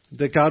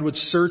 that God would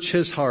search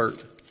his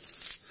heart.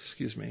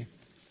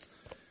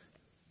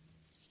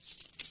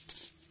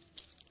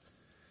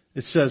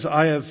 It says,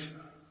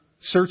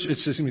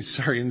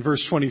 in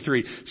verse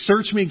 23,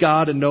 "Search me,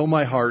 God, and know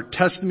my heart.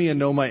 Test me and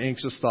know my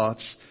anxious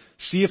thoughts.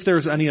 See if there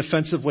is any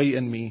offensive way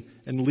in me,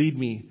 and lead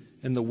me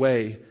in the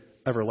way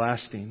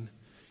everlasting."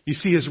 You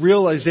see his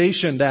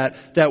realization that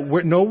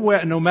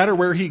no matter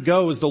where he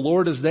goes, the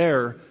Lord is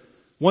there.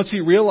 Once he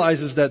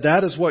realizes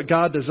that is what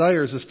God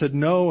desires, is to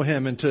know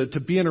him and to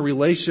be in a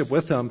relationship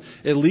with him,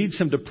 it leads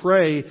him to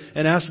pray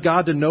and ask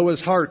God to know his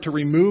heart, to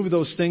remove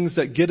those things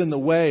that get in the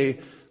way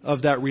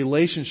of that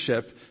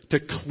relationship, to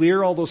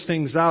clear all those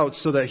things out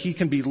so that he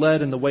can be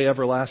led in the way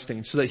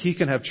everlasting, so that he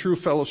can have true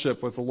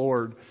fellowship with the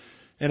Lord.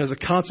 And as a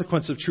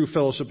consequence of true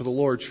fellowship with the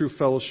Lord, true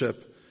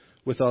fellowship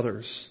with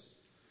others.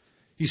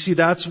 You see,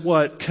 that's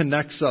what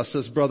connects us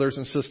as brothers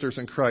and sisters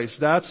in Christ.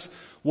 That's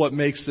what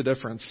makes the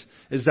difference,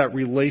 is that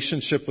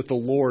relationship with the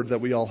Lord that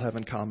we all have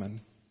in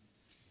common.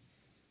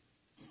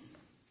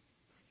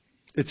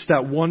 It's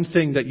that one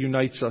thing that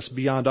unites us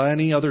beyond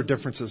any other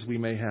differences we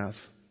may have.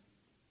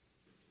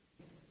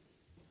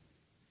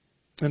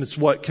 And it's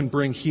what can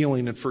bring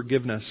healing and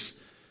forgiveness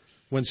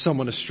when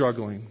someone is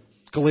struggling.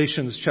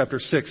 Galatians chapter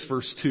 6,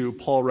 verse 2,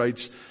 Paul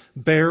writes,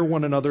 "Bear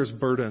one another's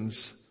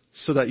burdens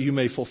so that you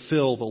may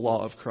fulfill the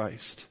law of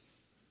Christ."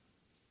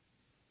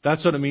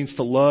 That's what it means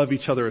to love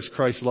each other as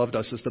Christ loved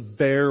us, is to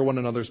bear one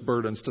another's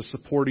burdens, to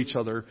support each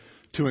other,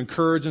 to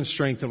encourage and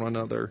strengthen one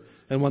another.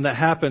 And when that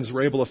happens,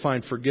 we're able to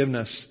find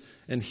forgiveness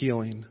and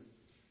healing.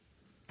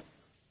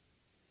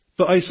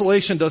 But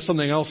isolation does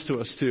something else to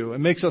us too. It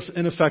makes us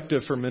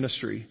ineffective for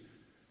ministry.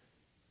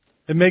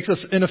 It makes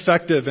us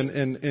ineffective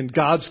in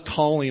God's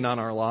calling on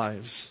our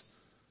lives.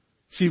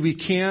 See, we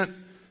can't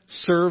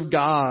serve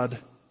God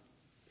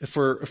if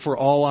we're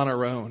all on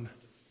our own.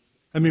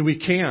 I mean, we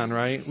can,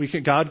 right?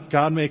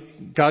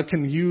 God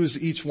can use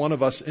each one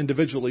of us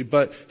individually,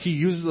 but He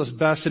uses us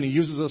best and He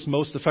uses us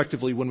most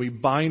effectively when we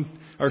bind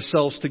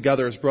ourselves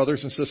together as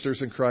brothers and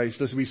sisters in Christ,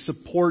 as we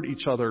support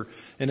each other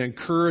and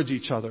encourage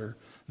each other.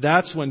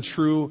 That's when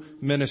true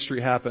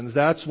ministry happens.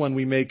 That's when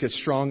we make a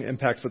strong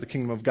impact for the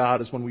kingdom of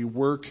God, is when we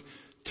work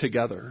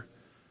together.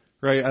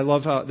 Right? I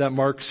love how that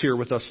Mark's here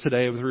with us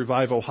today with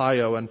Revive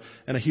Ohio, and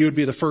he would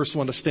be the first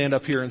one to stand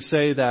up here and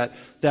say that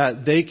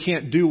they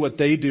can't do what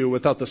they do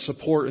without the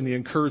support and the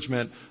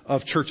encouragement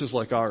of churches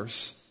like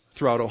ours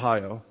throughout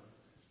Ohio.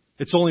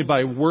 It's only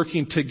by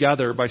working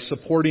together, by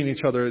supporting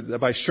each other,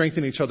 by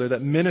strengthening each other,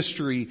 that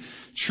ministry,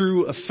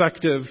 true,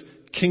 effective,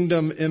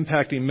 kingdom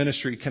impacting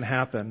ministry can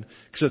happen.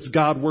 Because it's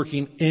God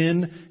working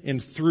in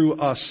and through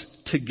us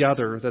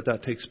together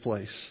that takes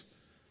place.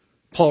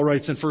 Paul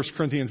writes in 1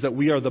 Corinthians that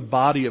we are the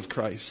body of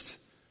Christ,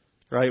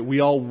 right?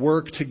 We all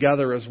work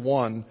together as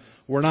one.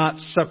 We're not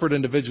separate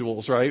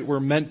individuals, right? We're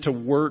meant to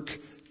work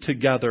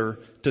together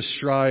to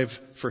strive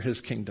for His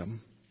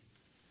kingdom.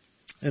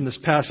 In this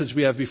passage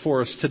we have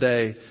before us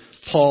today,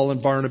 Paul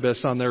and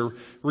Barnabas on their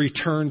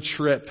return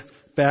trip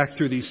back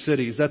through these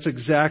cities. That's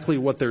exactly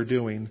what they're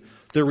doing.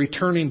 They're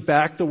returning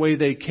back the way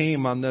they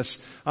came on this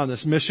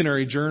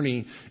missionary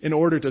journey in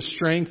order to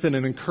strengthen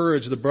and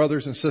encourage the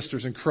brothers and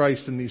sisters in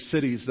Christ in these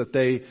cities that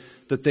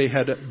they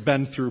had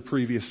been through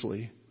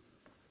previously.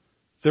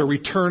 They're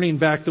returning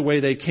back the way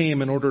they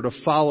came in order to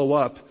follow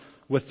up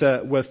with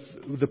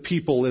the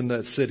people in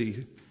that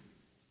city.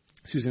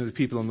 The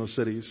people in those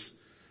cities.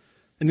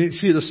 And you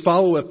see, this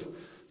follow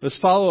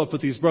up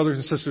with these brothers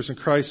and sisters in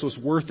Christ was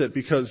worth it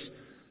because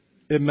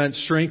it meant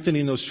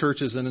strengthening those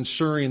churches and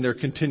ensuring their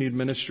continued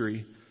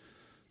ministry.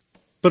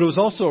 But it was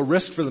also a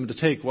risk for them to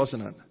take,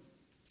 wasn't it?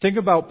 Think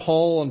about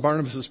Paul and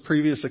Barnabas'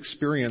 previous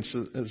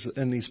experiences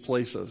in these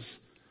places.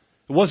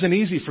 It wasn't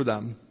easy for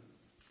them.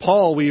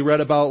 Paul, we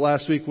read about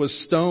last week,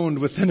 was stoned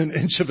within an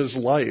inch of his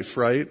life,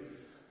 right?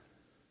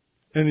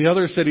 In the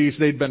other cities,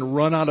 they'd been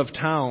run out of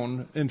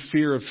town in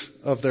fear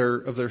of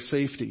their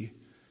safety.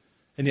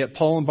 And yet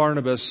Paul and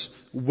Barnabas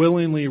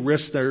willingly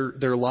risked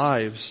their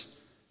lives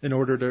in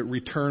order to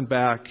return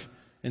back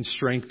and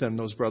strengthen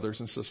those brothers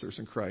and sisters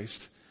in Christ.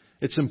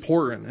 It's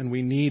important, and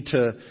we need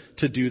to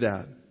do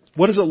that.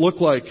 What does it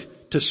look like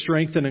to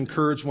strengthen and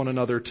encourage one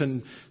another,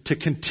 to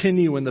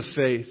continue in the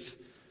faith?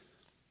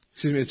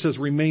 It says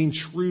remain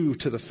true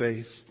to the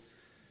faith.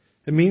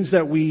 It means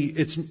that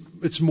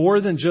it's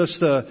more than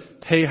just a,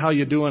 hey, how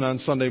you doing on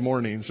Sunday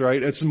mornings,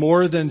 right? It's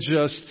more than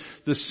just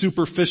the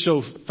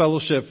superficial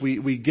fellowship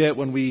we get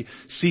when we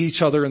see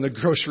each other in the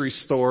grocery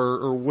store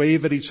or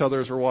wave at each other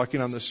as we're walking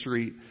on the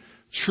street.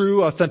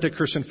 True, authentic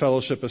Christian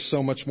fellowship is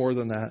so much more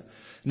than that.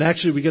 And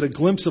actually, we get a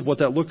glimpse of what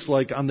that looks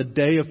like on the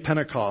day of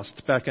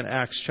Pentecost back in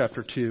Acts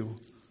chapter 2.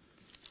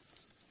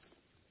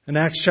 In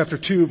Acts chapter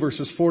 2,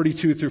 verses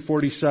 42 through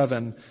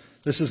 47,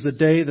 this is the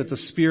day that the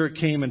Spirit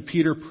came and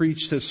Peter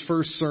preached his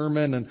first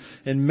sermon,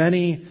 and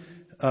many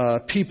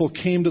people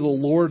came to the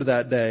Lord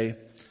that day.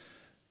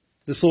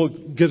 This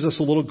gives us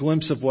a little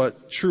glimpse of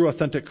what true,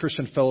 authentic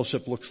Christian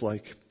fellowship looks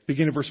like.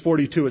 Beginning in verse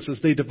 42, it says,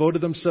 they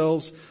devoted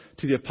themselves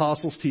to the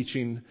apostles'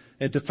 teaching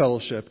and to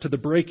fellowship, to the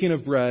breaking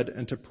of bread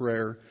and to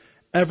prayer.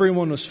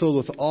 Everyone was filled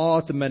with awe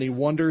at the many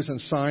wonders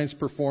and signs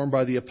performed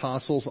by the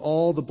apostles.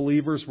 All the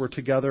believers were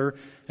together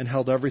and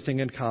held everything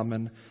in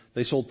common.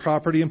 They sold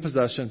property and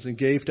possessions and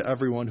gave to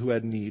everyone who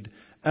had need.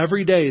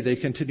 Every day they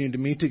continued to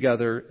meet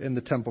together in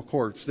the temple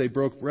courts. They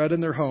broke bread in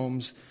their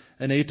homes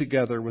and ate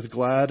together with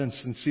glad and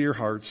sincere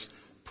hearts,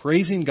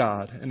 praising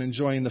God and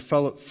enjoying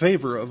the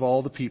favor of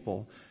all the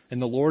people.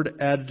 And the Lord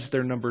added to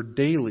their number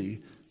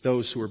daily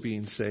those who were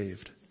being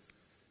saved.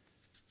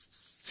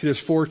 See,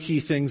 there's 4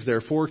 key things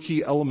there, 4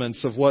 key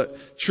elements of what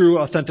true,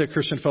 authentic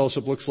Christian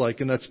fellowship looks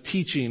like. And that's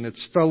teaching,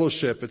 it's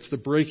fellowship, it's the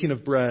breaking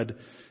of bread,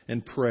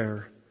 and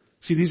prayer.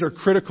 See, these are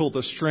critical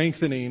to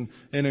strengthening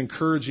and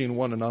encouraging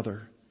one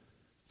another.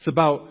 It's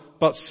about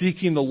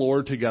seeking the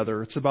Lord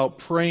together. It's about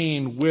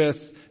praying with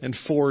and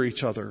for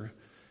each other.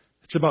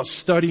 It's about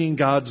studying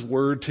God's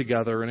Word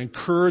together and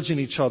encouraging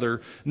each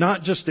other,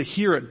 not just to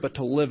hear it, but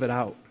to live it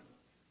out.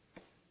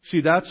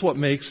 See, that's what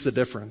makes the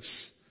difference.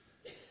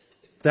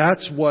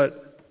 That's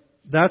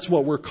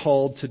what we're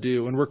called to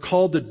do. And we're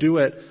called to do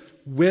it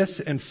with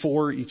and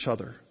for each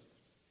other.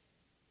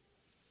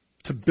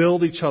 To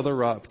build each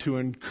other up, to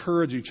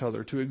encourage each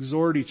other, to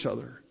exhort each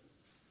other.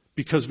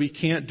 Because we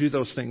can't do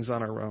those things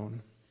on our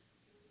own.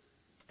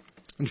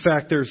 In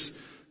fact, there's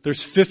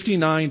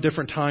 59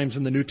 different times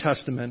in the New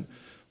Testament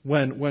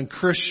when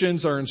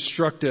Christians are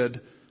instructed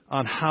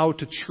on how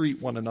to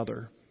treat one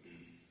another.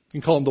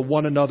 You can call them the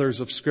one another's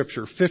of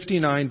Scripture.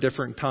 59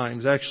 different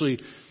times. I actually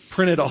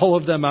printed all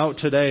of them out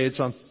today. It's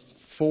on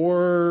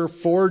four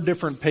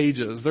different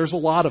pages. There's a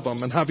lot of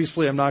them, and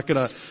obviously I'm not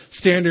going to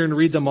stand here and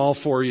read them all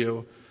for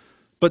you.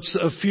 But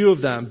a few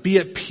of them. Be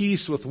at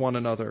peace with one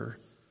another.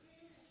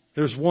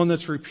 There's one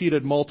that's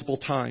repeated multiple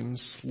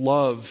times.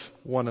 Love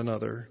one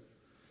another.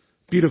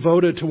 Be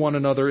devoted to one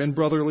another in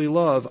brotherly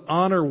love.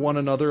 Honor one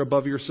another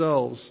above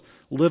yourselves.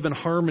 Live in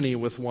harmony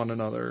with one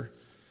another.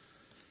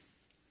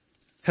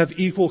 Have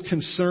equal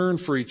concern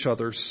for each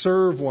other.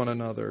 Serve one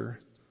another.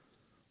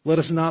 Let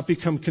us not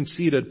become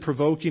conceited,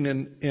 provoking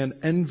and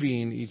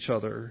envying each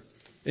other.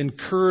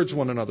 Encourage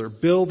one another.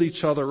 Build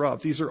each other up.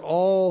 These are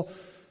all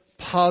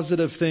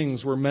positive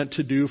things we're meant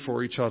to do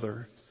for each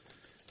other.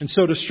 And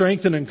so to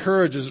strengthen and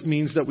encourage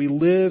means that we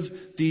live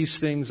these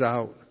things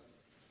out.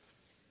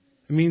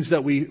 It means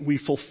that we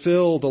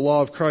fulfill the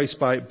law of Christ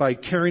by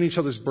carrying each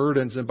other's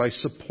burdens and by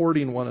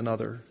supporting one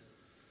another.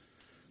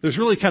 There's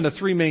really kind of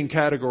 3 main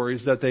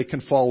categories that they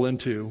can fall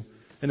into.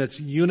 And it's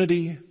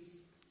unity,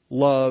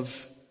 love,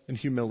 and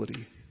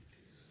humility.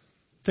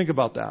 Think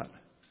about that.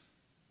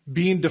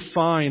 Being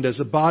defined as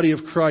a body of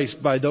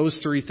Christ by those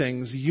 3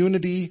 things: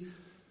 unity,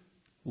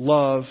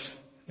 love,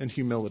 and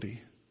humility.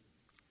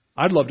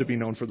 I'd love to be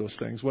known for those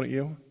things, wouldn't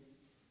you?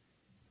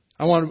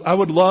 I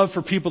would love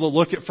for people to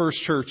look at First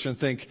Church and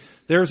think,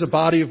 there's a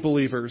body of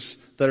believers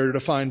that are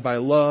defined by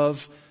love,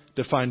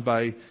 defined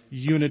by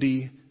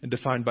unity, and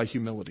defined by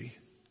humility.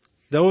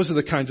 Those are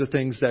the kinds of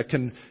things that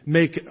can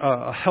make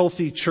a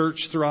healthy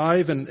church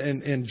thrive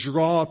and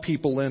draw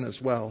people in as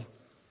well.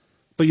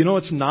 But you know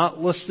what's not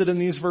listed in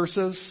these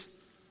verses?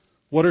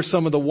 What are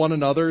some of the one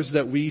another's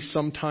that we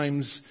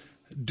sometimes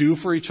do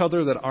for each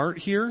other that aren't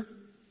here?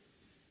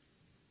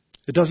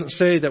 It doesn't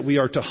say that we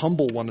are to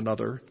humble one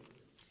another.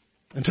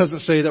 It doesn't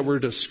say that we're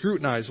to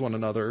scrutinize one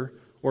another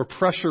or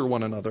pressure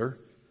one another.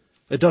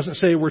 It doesn't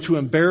say we're to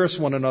embarrass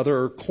one another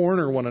or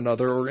corner one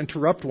another or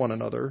interrupt one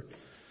another.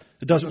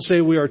 It doesn't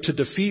say we are to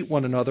defeat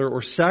one another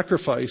or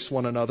sacrifice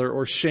one another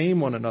or shame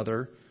one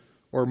another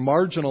or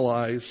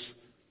marginalize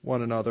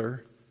one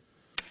another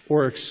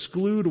or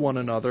exclude one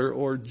another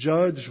or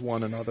judge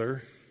one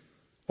another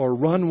or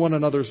run one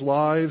another's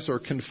lives or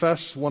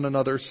confess one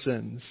another's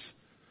sins.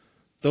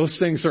 Those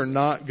things are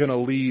not going to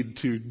lead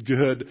to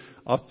good,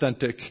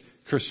 authentic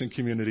Christian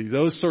community.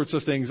 Those sorts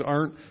of things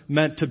aren't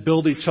meant to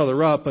build each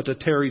other up, but to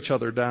tear each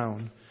other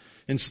down.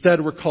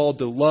 Instead, we're called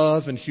to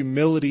love and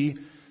humility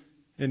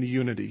and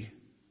unity.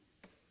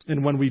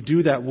 And when we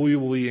do that, we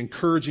will be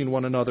encouraging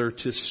one another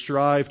to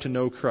strive to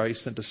know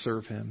Christ and to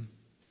serve Him.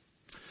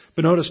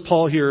 But notice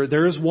Paul here,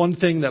 there is one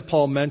thing that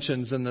Paul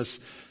mentions in this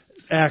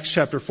Acts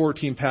chapter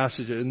 14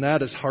 passage, and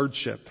that is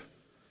hardship.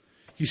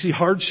 You see,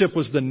 hardship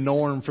was the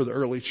norm for the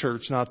early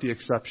church, not the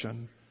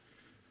exception.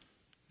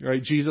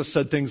 Right? Jesus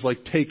said things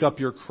like, take up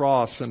your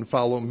cross and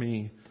follow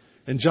me.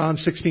 In John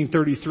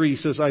 16:33, He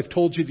says, I've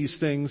told you these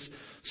things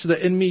so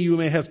that in me you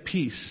may have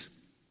peace.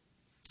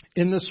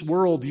 In this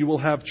world you will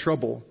have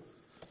trouble,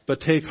 but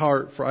take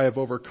heart, for I have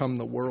overcome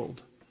the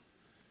world.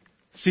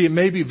 See, it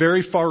may be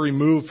very far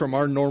removed from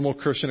our normal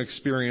Christian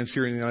experience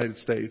here in the United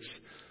States.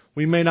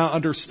 We may not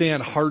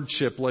understand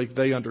hardship like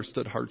they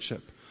understood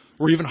hardship,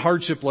 or even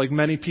hardship like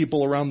many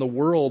people around the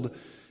world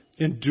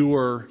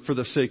endure for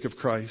the sake of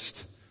Christ.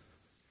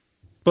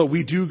 But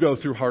we do go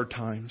through hard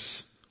times.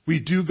 We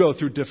do go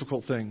through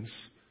difficult things,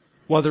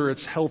 whether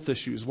it's health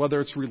issues, whether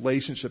it's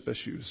relationship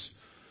issues,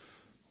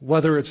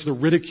 whether it's the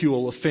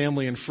ridicule of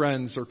family and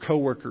friends or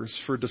coworkers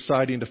for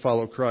deciding to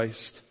follow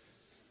Christ.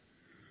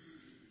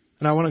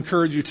 And I want to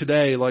encourage you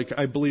today, like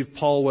I believe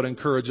Paul would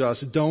encourage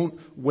us, don't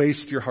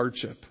waste your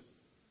hardship.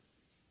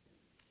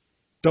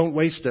 Don't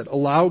waste it.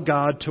 Allow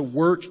God to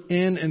work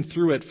in and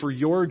through it for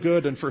your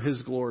good and for His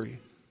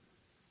glory.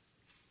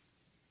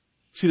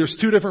 See, there's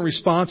two different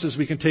responses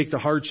we can take to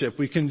hardship.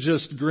 We can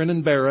just grin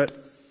and bear it,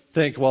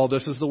 think, well,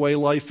 this is the way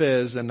life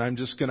is, and I'm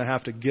just going to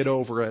have to get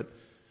over it.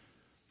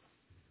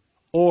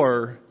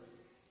 Or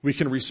we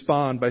can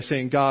respond by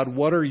saying, God,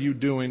 what are you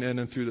doing in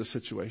and through this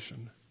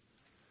situation?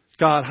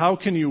 God, how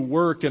can you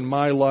work in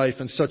my life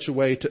in such a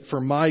way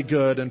for my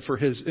good and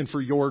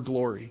for your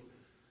glory?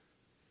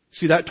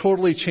 See, that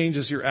totally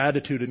changes your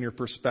attitude and your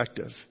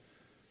perspective.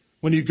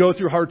 When you go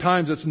through hard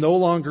times, it's no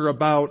longer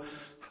about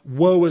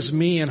woe is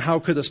me and how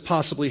could this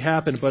possibly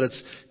happen, but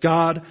it's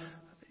God,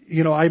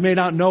 I may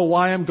not know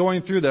why I'm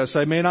going through this.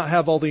 I may not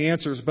have all the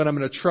answers, but I'm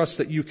going to trust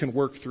that you can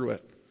work through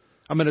it.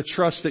 I'm going to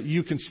trust that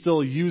you can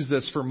still use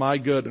this for my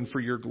good and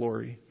for your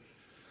glory.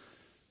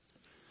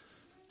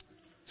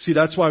 See,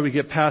 that's why we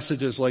get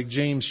passages like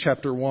James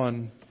chapter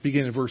 1,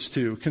 beginning in verse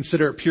 2.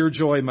 Consider it pure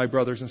joy, my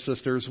brothers and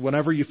sisters,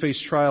 whenever you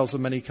face trials of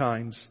many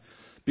kinds,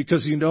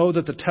 because you know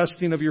that the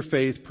testing of your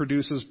faith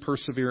produces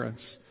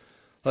perseverance.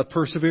 Let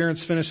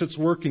perseverance finish its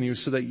work in you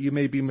so that you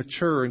may be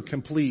mature and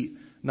complete,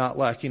 not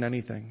lacking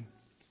anything.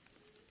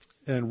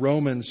 In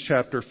Romans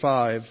chapter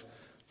 5,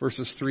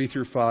 verses 3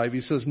 through 5,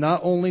 he says,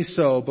 not only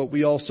so, but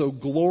we also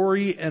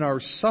glory in our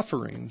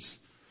sufferings.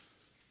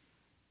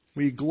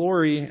 We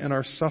glory in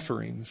our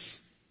sufferings.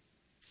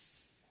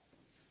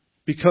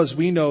 Because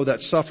we know that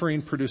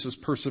suffering produces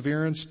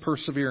perseverance,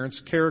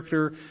 perseverance,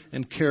 character,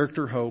 and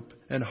character, hope.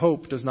 And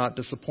hope does not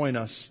disappoint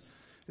us.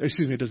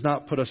 Does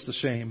not put us to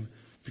shame.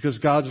 Because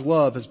God's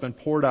love has been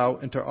poured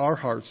out into our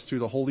hearts through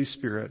the Holy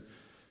Spirit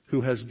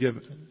who He has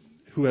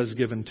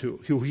given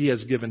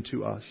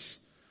to us.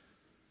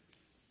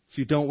 So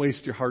you don't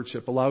waste your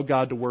hardship. Allow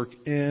God to work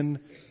in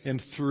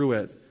and through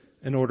it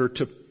in order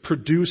to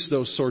produce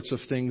those sorts of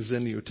things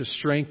in you, to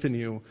strengthen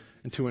you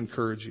and to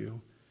encourage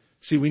you.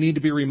 See, we need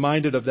to be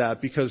reminded of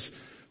that because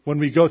when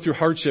we go through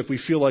hardship, we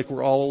feel like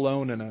we're all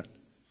alone in it.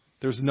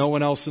 There's no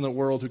one else in the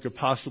world who could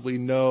possibly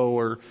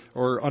know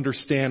or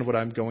understand what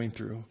I'm going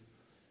through.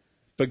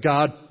 But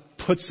God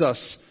puts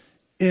us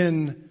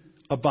in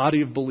a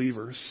body of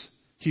believers.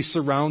 He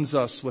surrounds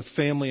us with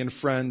family and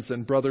friends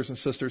and brothers and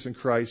sisters in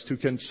Christ who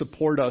can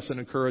support us and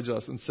encourage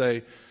us and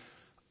say,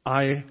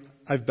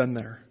 I've been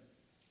there.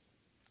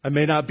 I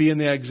may not be in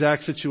the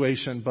exact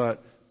situation,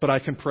 but I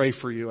can pray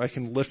for you. I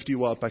can lift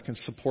you up. I can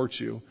support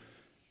you.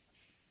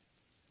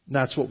 And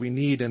that's what we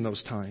need in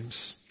those times.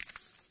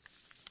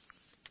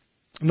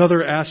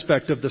 Another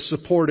aspect of the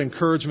support,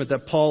 encouragement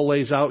that Paul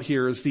lays out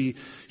here is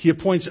he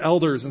appoints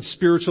elders and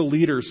spiritual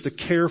leaders to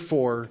care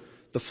for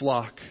the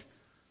flock.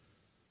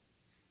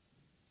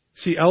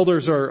 See,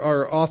 elders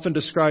are often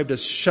described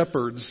as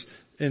shepherds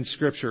in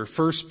Scripture.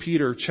 1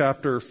 Peter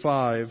chapter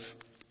 5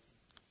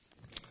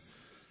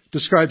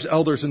 describes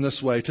elders in this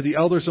way. To the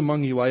elders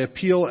among you, I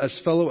appeal as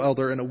fellow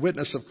elder and a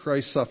witness of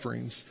Christ's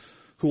sufferings,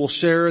 who will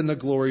share in the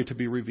glory to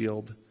be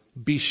revealed.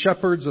 Be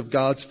shepherds of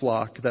God's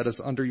flock that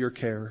is under your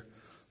care,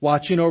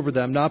 watching over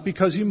them, not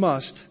because you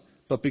must,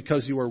 but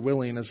because you are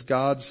willing, as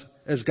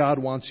God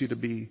wants you to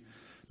be,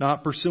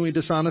 not pursuing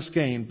dishonest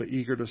gain, but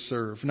eager to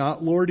serve,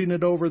 not lording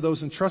it over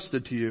those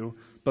entrusted to you,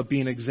 but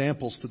being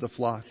examples to the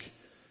flock.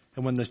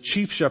 And when the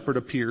chief shepherd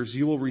appears,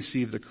 you will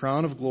receive the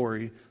crown of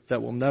glory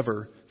that will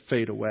never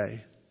fade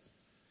away.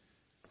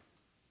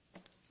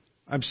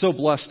 I'm so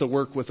blessed to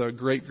work with a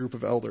great group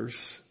of elders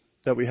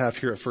that we have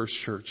here at First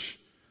Church.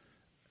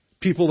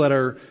 People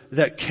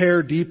that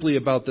care deeply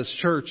about this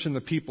church and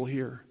the people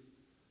here.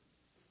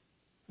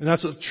 And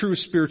that's what true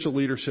spiritual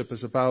leadership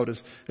is about.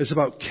 It's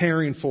about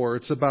caring for.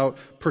 It's about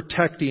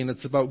protecting.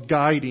 It's about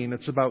guiding.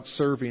 It's about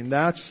serving.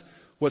 That's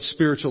what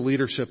spiritual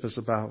leadership is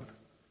about.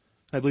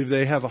 I believe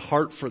they have a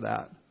heart for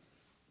that.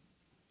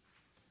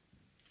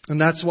 And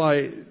that's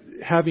why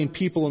having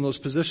people in those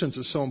positions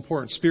is so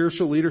important.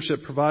 Spiritual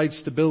leadership provides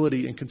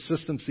stability and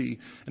consistency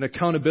and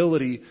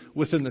accountability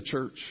within the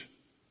church.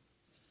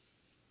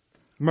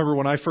 I remember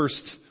when I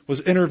first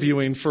was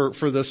interviewing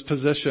for this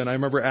position, I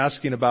remember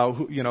asking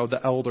about the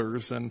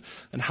elders and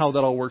how that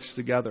all works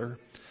together.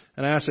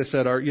 And I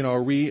said,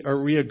 are we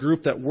a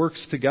group that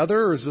works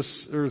together, or is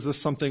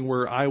this something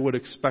where I would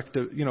expect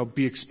to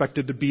be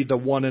expected to be the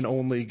one and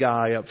only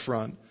guy up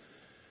front?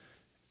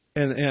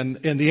 And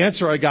the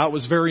answer I got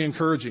was very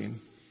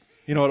encouraging.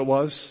 You know what it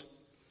was?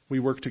 We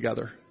work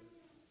together.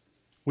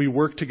 We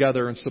work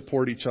together and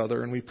support each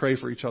other, and we pray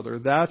for each other.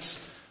 That's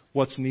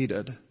what's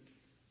needed.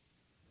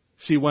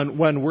 See, when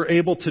we're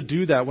able to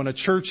do that, when a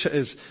church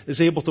is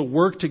able to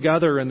work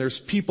together and there's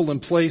people in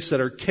place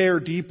that care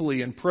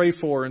deeply and pray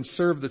for and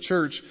serve the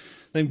church,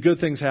 then good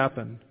things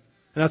happen.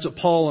 And that's what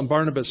Paul and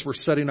Barnabas were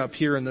setting up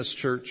here in this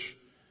church.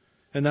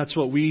 And that's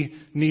what we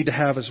need to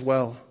have as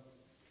well.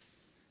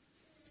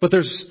 But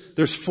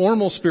there's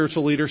formal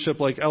spiritual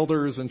leadership like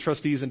elders and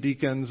trustees and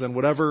deacons and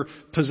whatever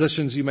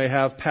positions you may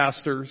have,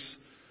 pastors.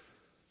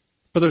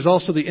 But there's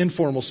also the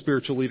informal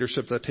spiritual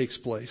leadership that takes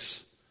place.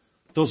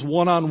 Those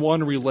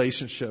one-on-one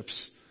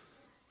relationships,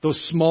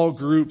 those small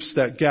groups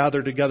that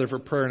gather together for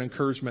prayer and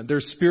encouragement.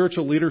 There's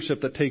spiritual leadership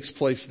that takes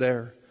place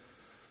there.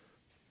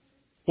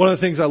 One of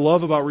the things I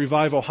love about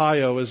Revive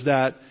Ohio is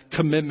that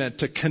commitment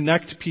to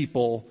connect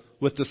people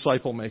with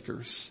disciple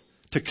makers,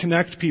 to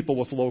connect people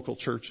with local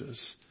churches.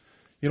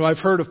 I've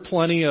heard of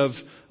plenty of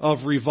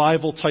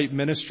revival type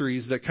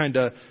ministries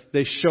that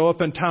they show up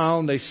in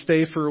town, they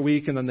stay for a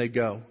week, and then they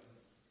go.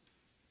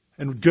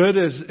 And good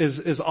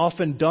is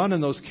often done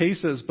in those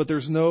cases, but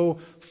there's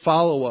no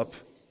follow-up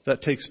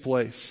that takes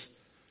place.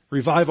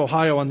 Revive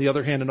Ohio, on the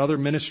other hand, and other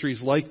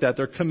ministries like that,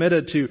 they're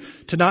committed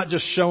to not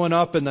just showing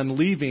up and then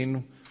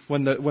leaving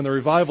when the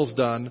revival's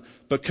done,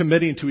 but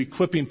committing to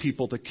equipping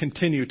people to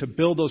continue to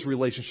build those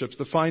relationships,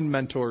 to find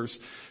mentors,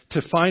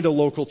 to find a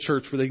local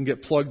church where they can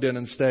get plugged in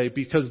and stay,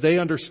 because they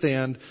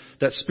understand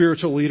that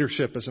spiritual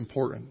leadership is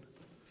important.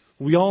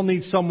 We all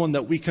need someone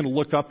that we can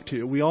look up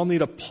to. We all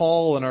need a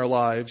Paul in our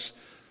lives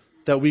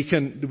that we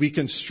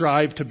can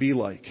strive to be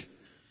like,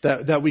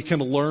 that we can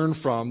learn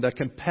from, that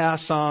can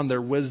pass on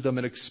their wisdom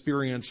and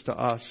experience to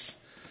us.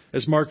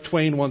 As Mark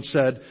Twain once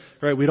said,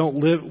 right, we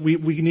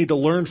need to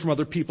learn from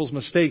other people's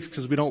mistakes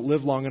because we don't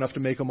live long enough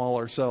to make them all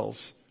ourselves,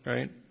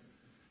 right?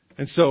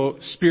 And so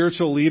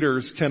spiritual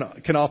leaders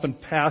can often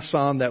pass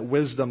on that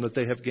wisdom that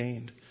they have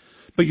gained.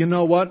 But you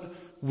know what?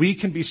 We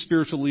can be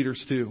spiritual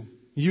leaders too.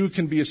 You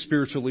can be a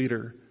spiritual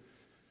leader.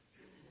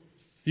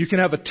 You can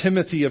have a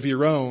Timothy of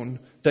your own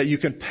that you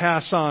can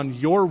pass on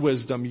your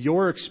wisdom,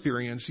 your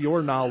experience,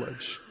 your knowledge.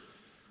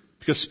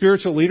 Because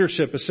spiritual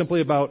leadership is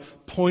simply about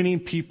pointing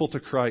people to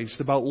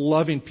Christ, about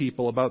loving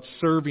people, about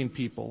serving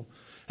people.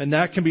 And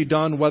that can be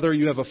done whether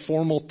you have a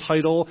formal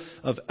title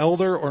of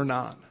elder or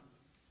not.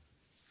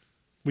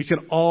 We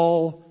can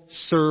all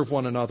serve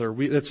one another.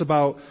 It's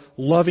about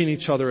loving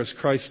each other as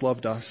Christ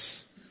loved us.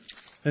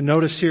 And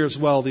notice here as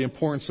well the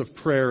importance of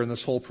prayer in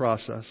this whole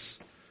process.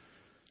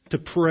 To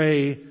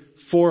pray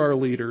for our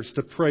leaders,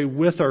 to pray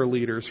with our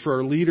leaders, for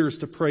our leaders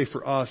to pray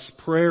for us.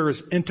 Prayer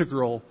is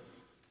integral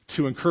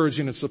to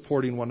encouraging and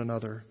supporting one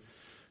another.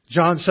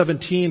 John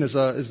 17 is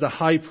the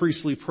high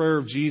priestly prayer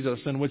of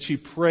Jesus, in which he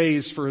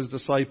prays for his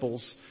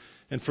disciples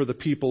and for the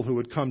people who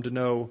would come to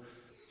know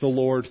the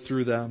Lord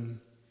through them.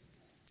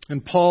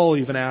 And Paul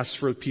even asks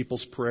for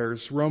people's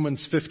prayers.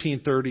 Romans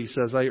 15:30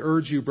 says, I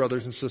urge you,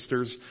 brothers and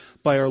sisters,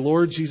 by our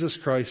Lord Jesus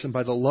Christ and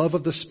by the love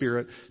of the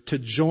Spirit, to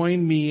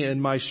join me in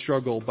my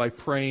struggle by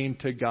praying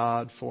to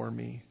God for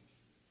me.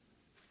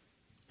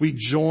 We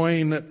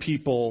join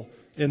people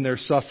in their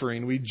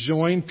suffering. We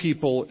join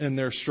people in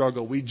their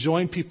struggle. We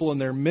join people in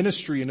their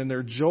ministry and in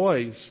their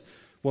joys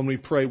when we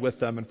pray with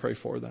them and pray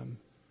for them.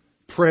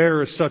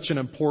 Prayer is such an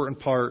important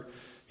part,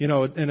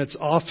 and it's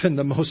often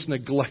the most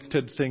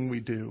neglected thing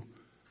we do.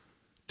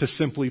 To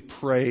simply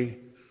pray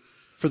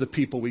for the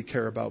people we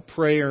care about.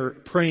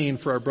 Praying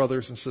for our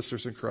brothers and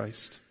sisters in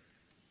Christ.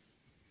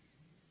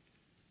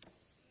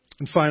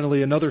 And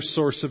finally, another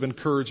source of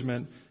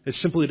encouragement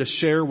is simply to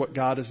share what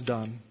God has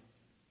done.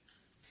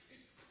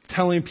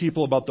 Telling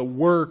people about the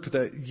work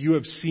that you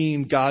have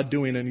seen God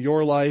doing in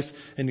your life,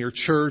 in your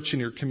church, in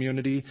your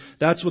community.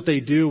 That's what they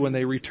do when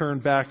they return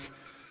back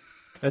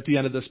at the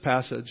end of this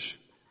passage.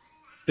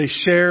 They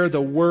share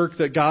the work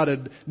that God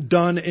had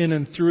done in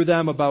and through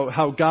them, about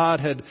how God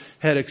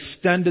had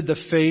extended the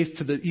faith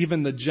to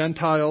even the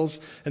Gentiles,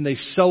 and they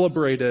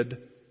celebrated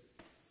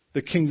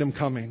the kingdom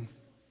coming.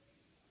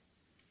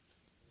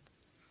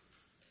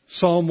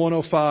 Psalm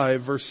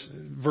 105,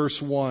 verse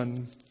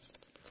 1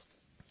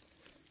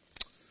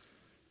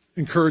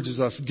 encourages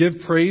us. Give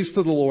praise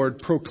to the Lord,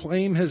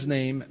 proclaim His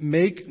name,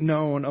 make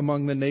known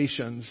among the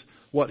nations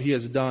what He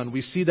has done.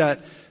 We see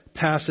that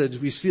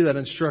passage, we see that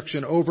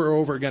instruction over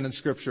and over again in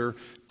Scripture.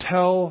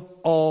 Tell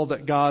all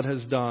that God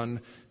has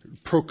done.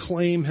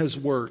 Proclaim His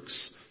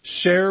works.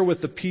 Share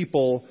with the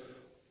people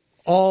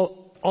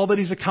all that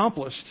He's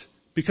accomplished.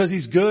 Because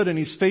He's good and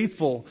He's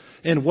faithful.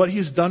 And what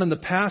He's done in the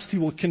past, He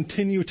will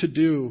continue to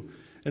do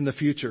in the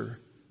future.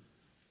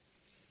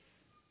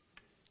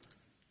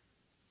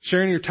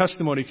 Sharing your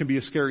testimony can be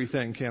a scary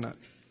thing, can't it?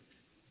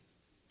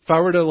 If I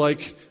were to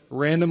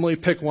randomly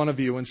pick one of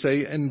you and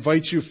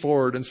invite you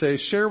forward and say,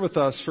 share with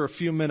us for a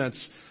few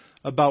minutes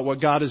about what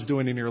God is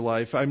doing in your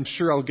life, I'm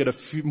sure I'll get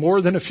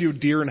more than a few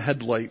deer in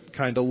headlight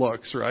kind of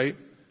looks, right?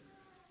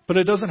 But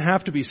it doesn't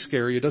have to be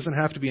scary. It doesn't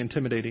have to be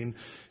intimidating.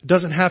 It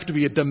doesn't have to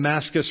be a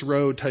Damascus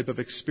Road type of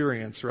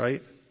experience,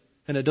 right?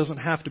 And it doesn't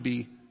have to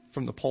be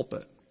from the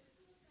pulpit.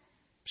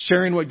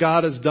 Sharing what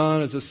God has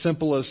done is as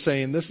simple as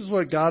saying, this is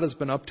what God has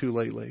been up to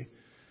lately.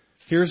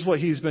 Here's what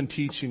He's been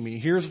teaching me.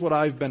 Here's what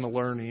I've been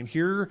learning.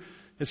 Here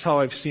is how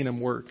I've seen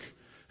Him work.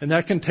 And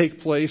that can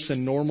take place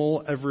in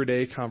normal,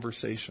 everyday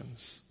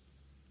conversations.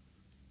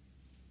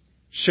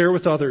 Share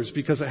with others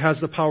because it has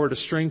the power to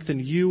strengthen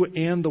you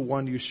and the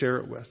one you share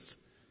it with.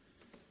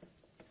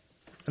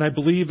 And I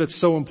believe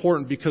it's so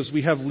important because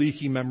we have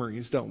leaky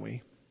memories, don't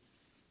we?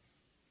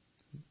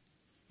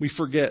 We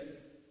forget.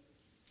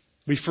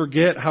 We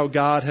forget how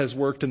God has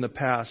worked in the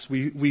past.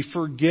 We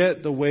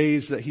forget the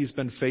ways that He's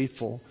been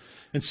faithful.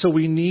 And so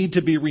we need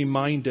to be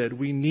reminded.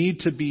 We need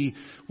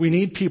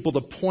people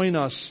to point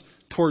us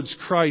towards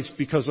Christ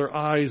because our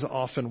eyes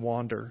often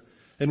wander.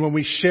 And when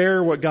we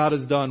share what God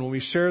has done, when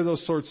we share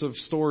those sorts of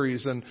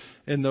stories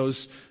and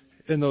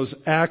those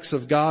acts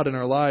of God in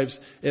our lives,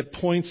 it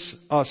points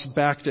us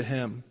back to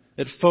Him.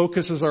 It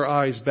focuses our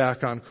eyes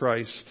back on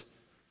Christ.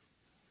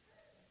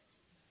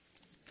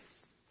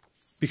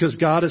 Because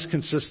God is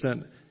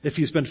consistent. If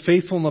He's been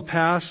faithful in the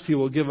past, He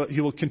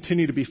will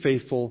continue to be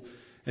faithful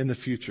in the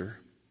future.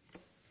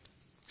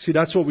 See,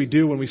 that's what we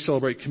do when we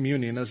celebrate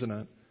communion, isn't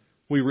it?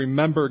 We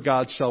remember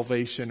God's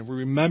salvation. We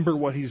remember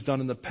what He's done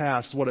in the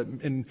past,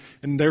 and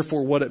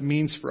therefore what it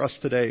means for us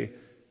today,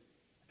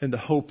 and the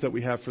hope that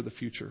we have for the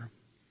future.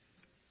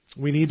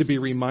 We need to be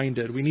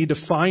reminded. We need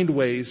to find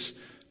ways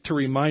to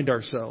remind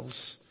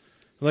ourselves.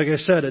 Like I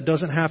said, it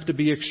doesn't have to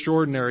be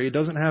extraordinary. It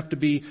doesn't have to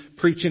be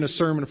preaching a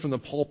sermon from the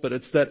pulpit.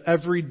 It's that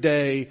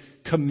everyday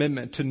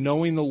commitment to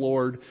knowing the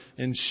Lord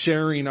and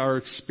sharing our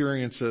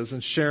experiences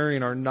and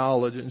sharing our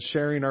knowledge and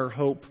sharing our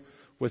hope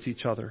with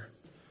each other.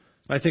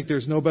 I think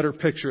there's no better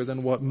picture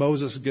than what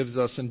Moses gives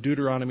us in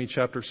Deuteronomy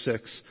chapter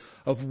 6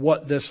 of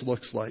what this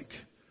looks like.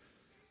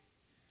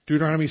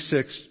 Deuteronomy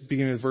 6,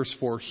 beginning with verse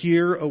 4.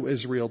 Hear, O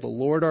Israel, the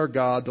Lord our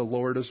God, the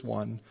Lord is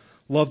one.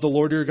 Love the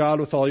Lord your God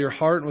with all your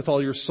heart and with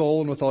all your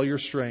soul and with all your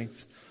strength.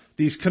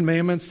 These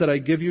commandments that I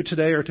give you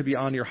today are to be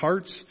on your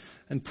hearts,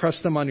 and press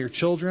them on your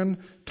children.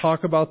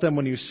 Talk about them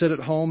when you sit at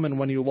home and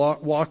when you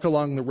walk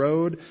along the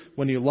road,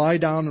 when you lie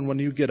down and when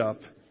you get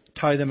up.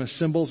 Tie them as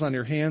symbols on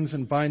your hands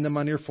and bind them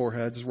on your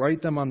foreheads.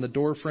 Write them on the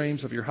door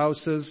frames of your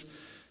houses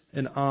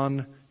and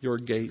on your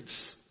gates.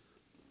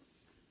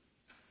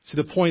 See,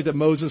 the point that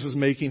Moses is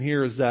making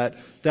here is that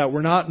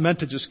we're not meant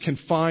to just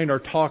confine our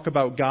talk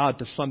about God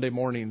to Sunday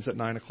mornings at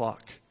 9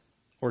 o'clock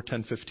or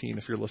 10:15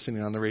 if you're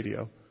listening on the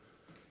radio.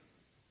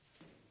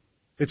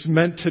 It's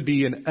meant to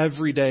be an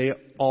everyday,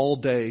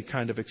 all-day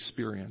kind of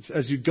experience.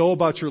 As you go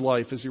about your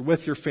life, as you're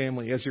with your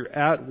family, as you're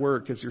at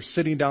work, as you're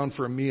sitting down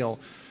for a meal,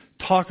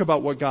 talk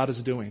about what God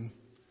is doing.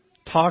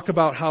 Talk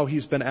about how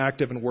He's been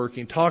active and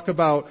working. Talk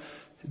about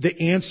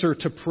the answer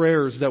to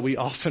prayers that we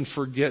often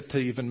forget to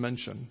even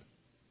mention.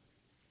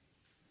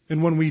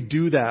 And when we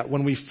do that,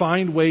 when we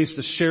find ways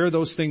to share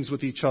those things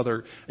with each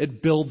other,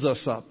 it builds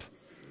us up.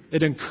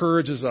 It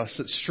encourages us.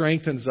 It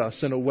strengthens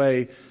us in a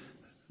way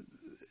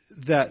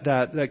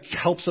that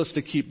helps us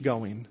to keep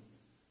going.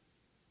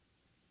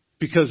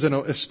 Because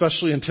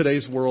especially in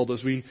today's world,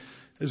 as we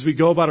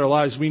go about our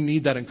lives, we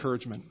need that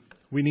encouragement.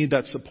 We need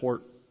that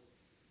support.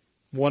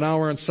 1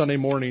 hour on Sunday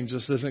morning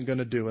just isn't going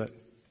to do it.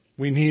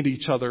 We need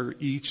each other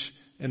each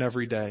and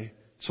every day.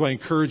 So I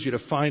encourage you to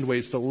find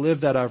ways to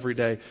live that every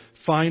day.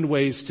 Find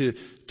ways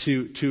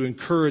to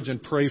encourage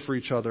and pray for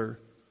each other.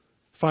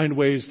 Find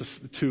ways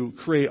to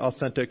create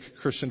authentic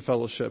Christian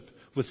fellowship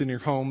within your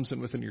homes and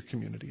within your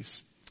communities.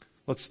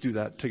 Let's do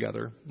that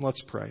together.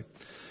 Let's pray.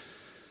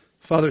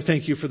 Father,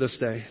 thank you for this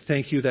day.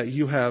 Thank you that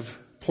you have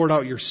poured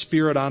out your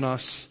Spirit on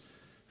us,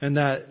 and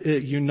that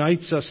it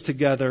unites us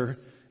together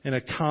in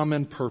a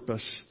common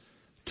purpose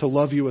to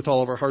love you with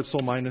all of our heart,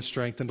 soul, mind, and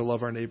strength, and to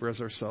love our neighbor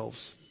as ourselves.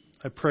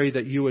 I pray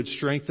that you would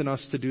strengthen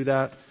us to do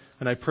that,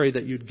 and I pray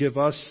that you'd give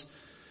us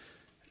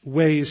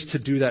ways to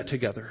do that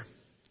together.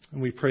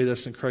 And we pray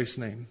this in Christ's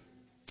name.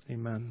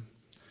 Amen.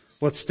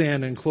 Let's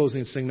stand in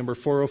closing and sing number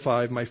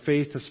 405, My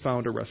Faith Has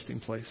Found a Resting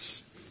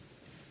Place.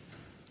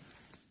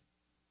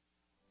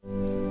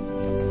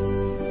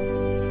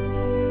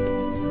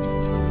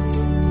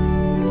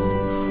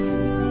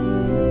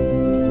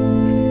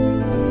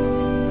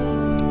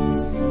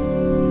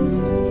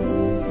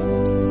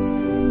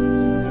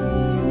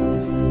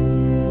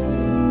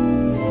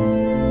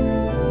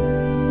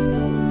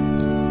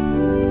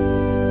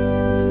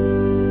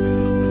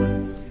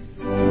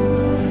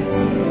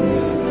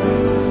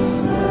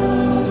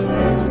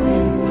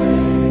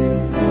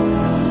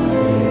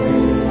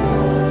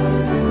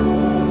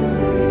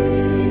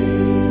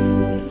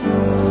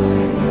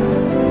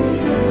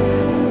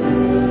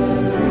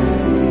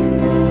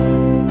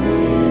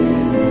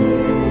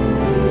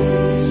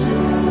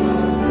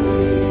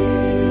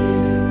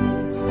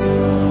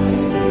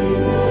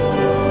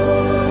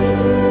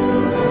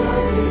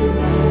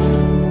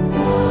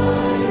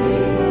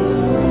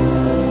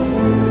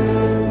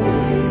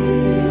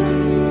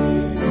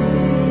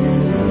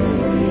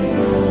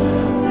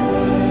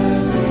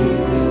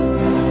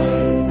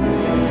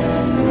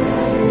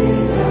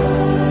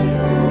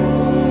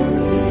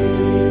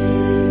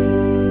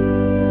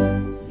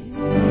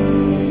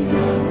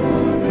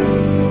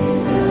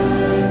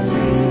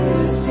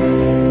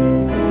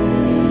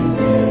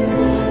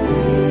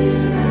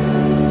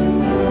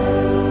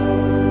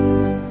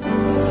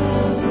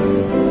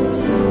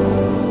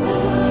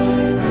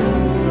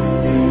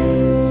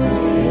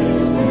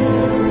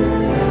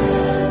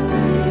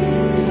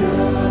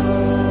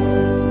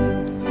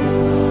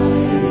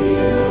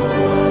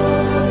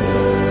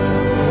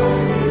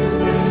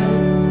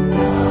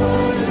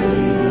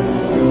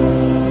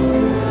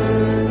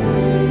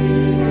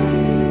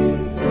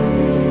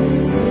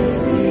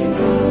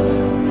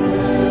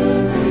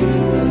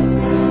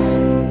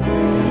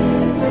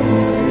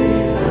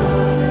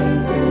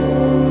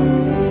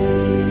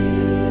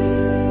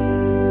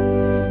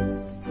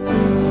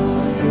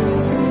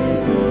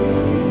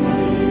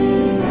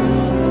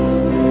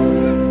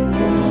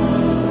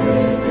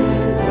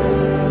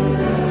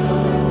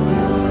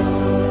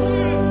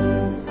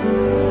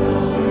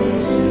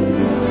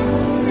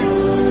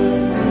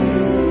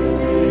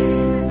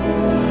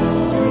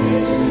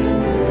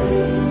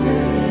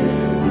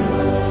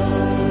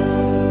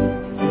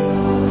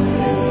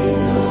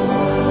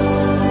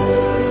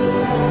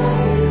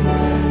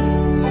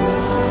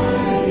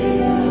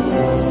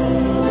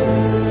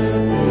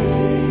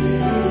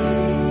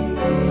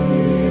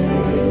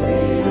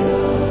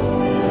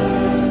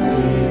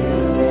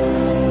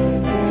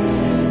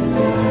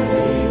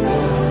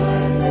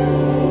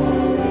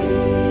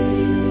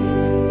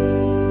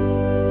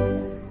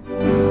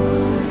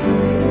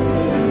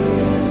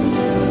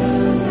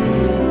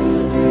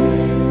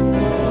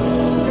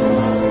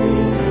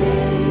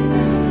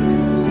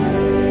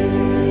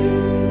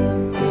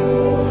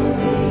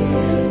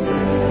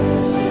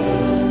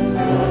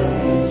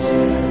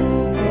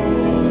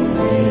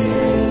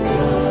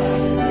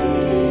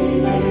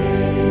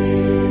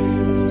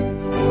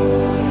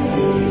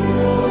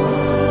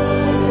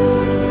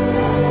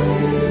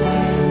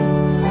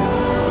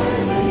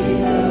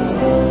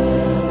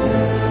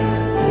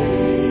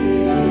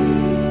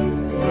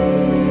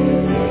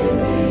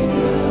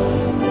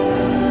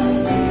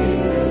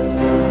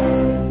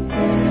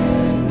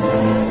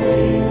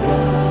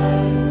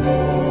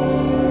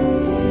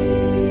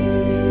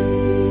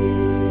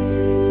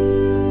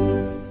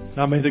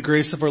 Now may the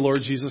grace of our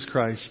Lord Jesus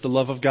Christ, the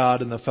love of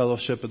God, and the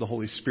fellowship of the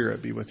Holy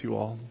Spirit be with you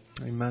all.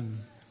 Amen.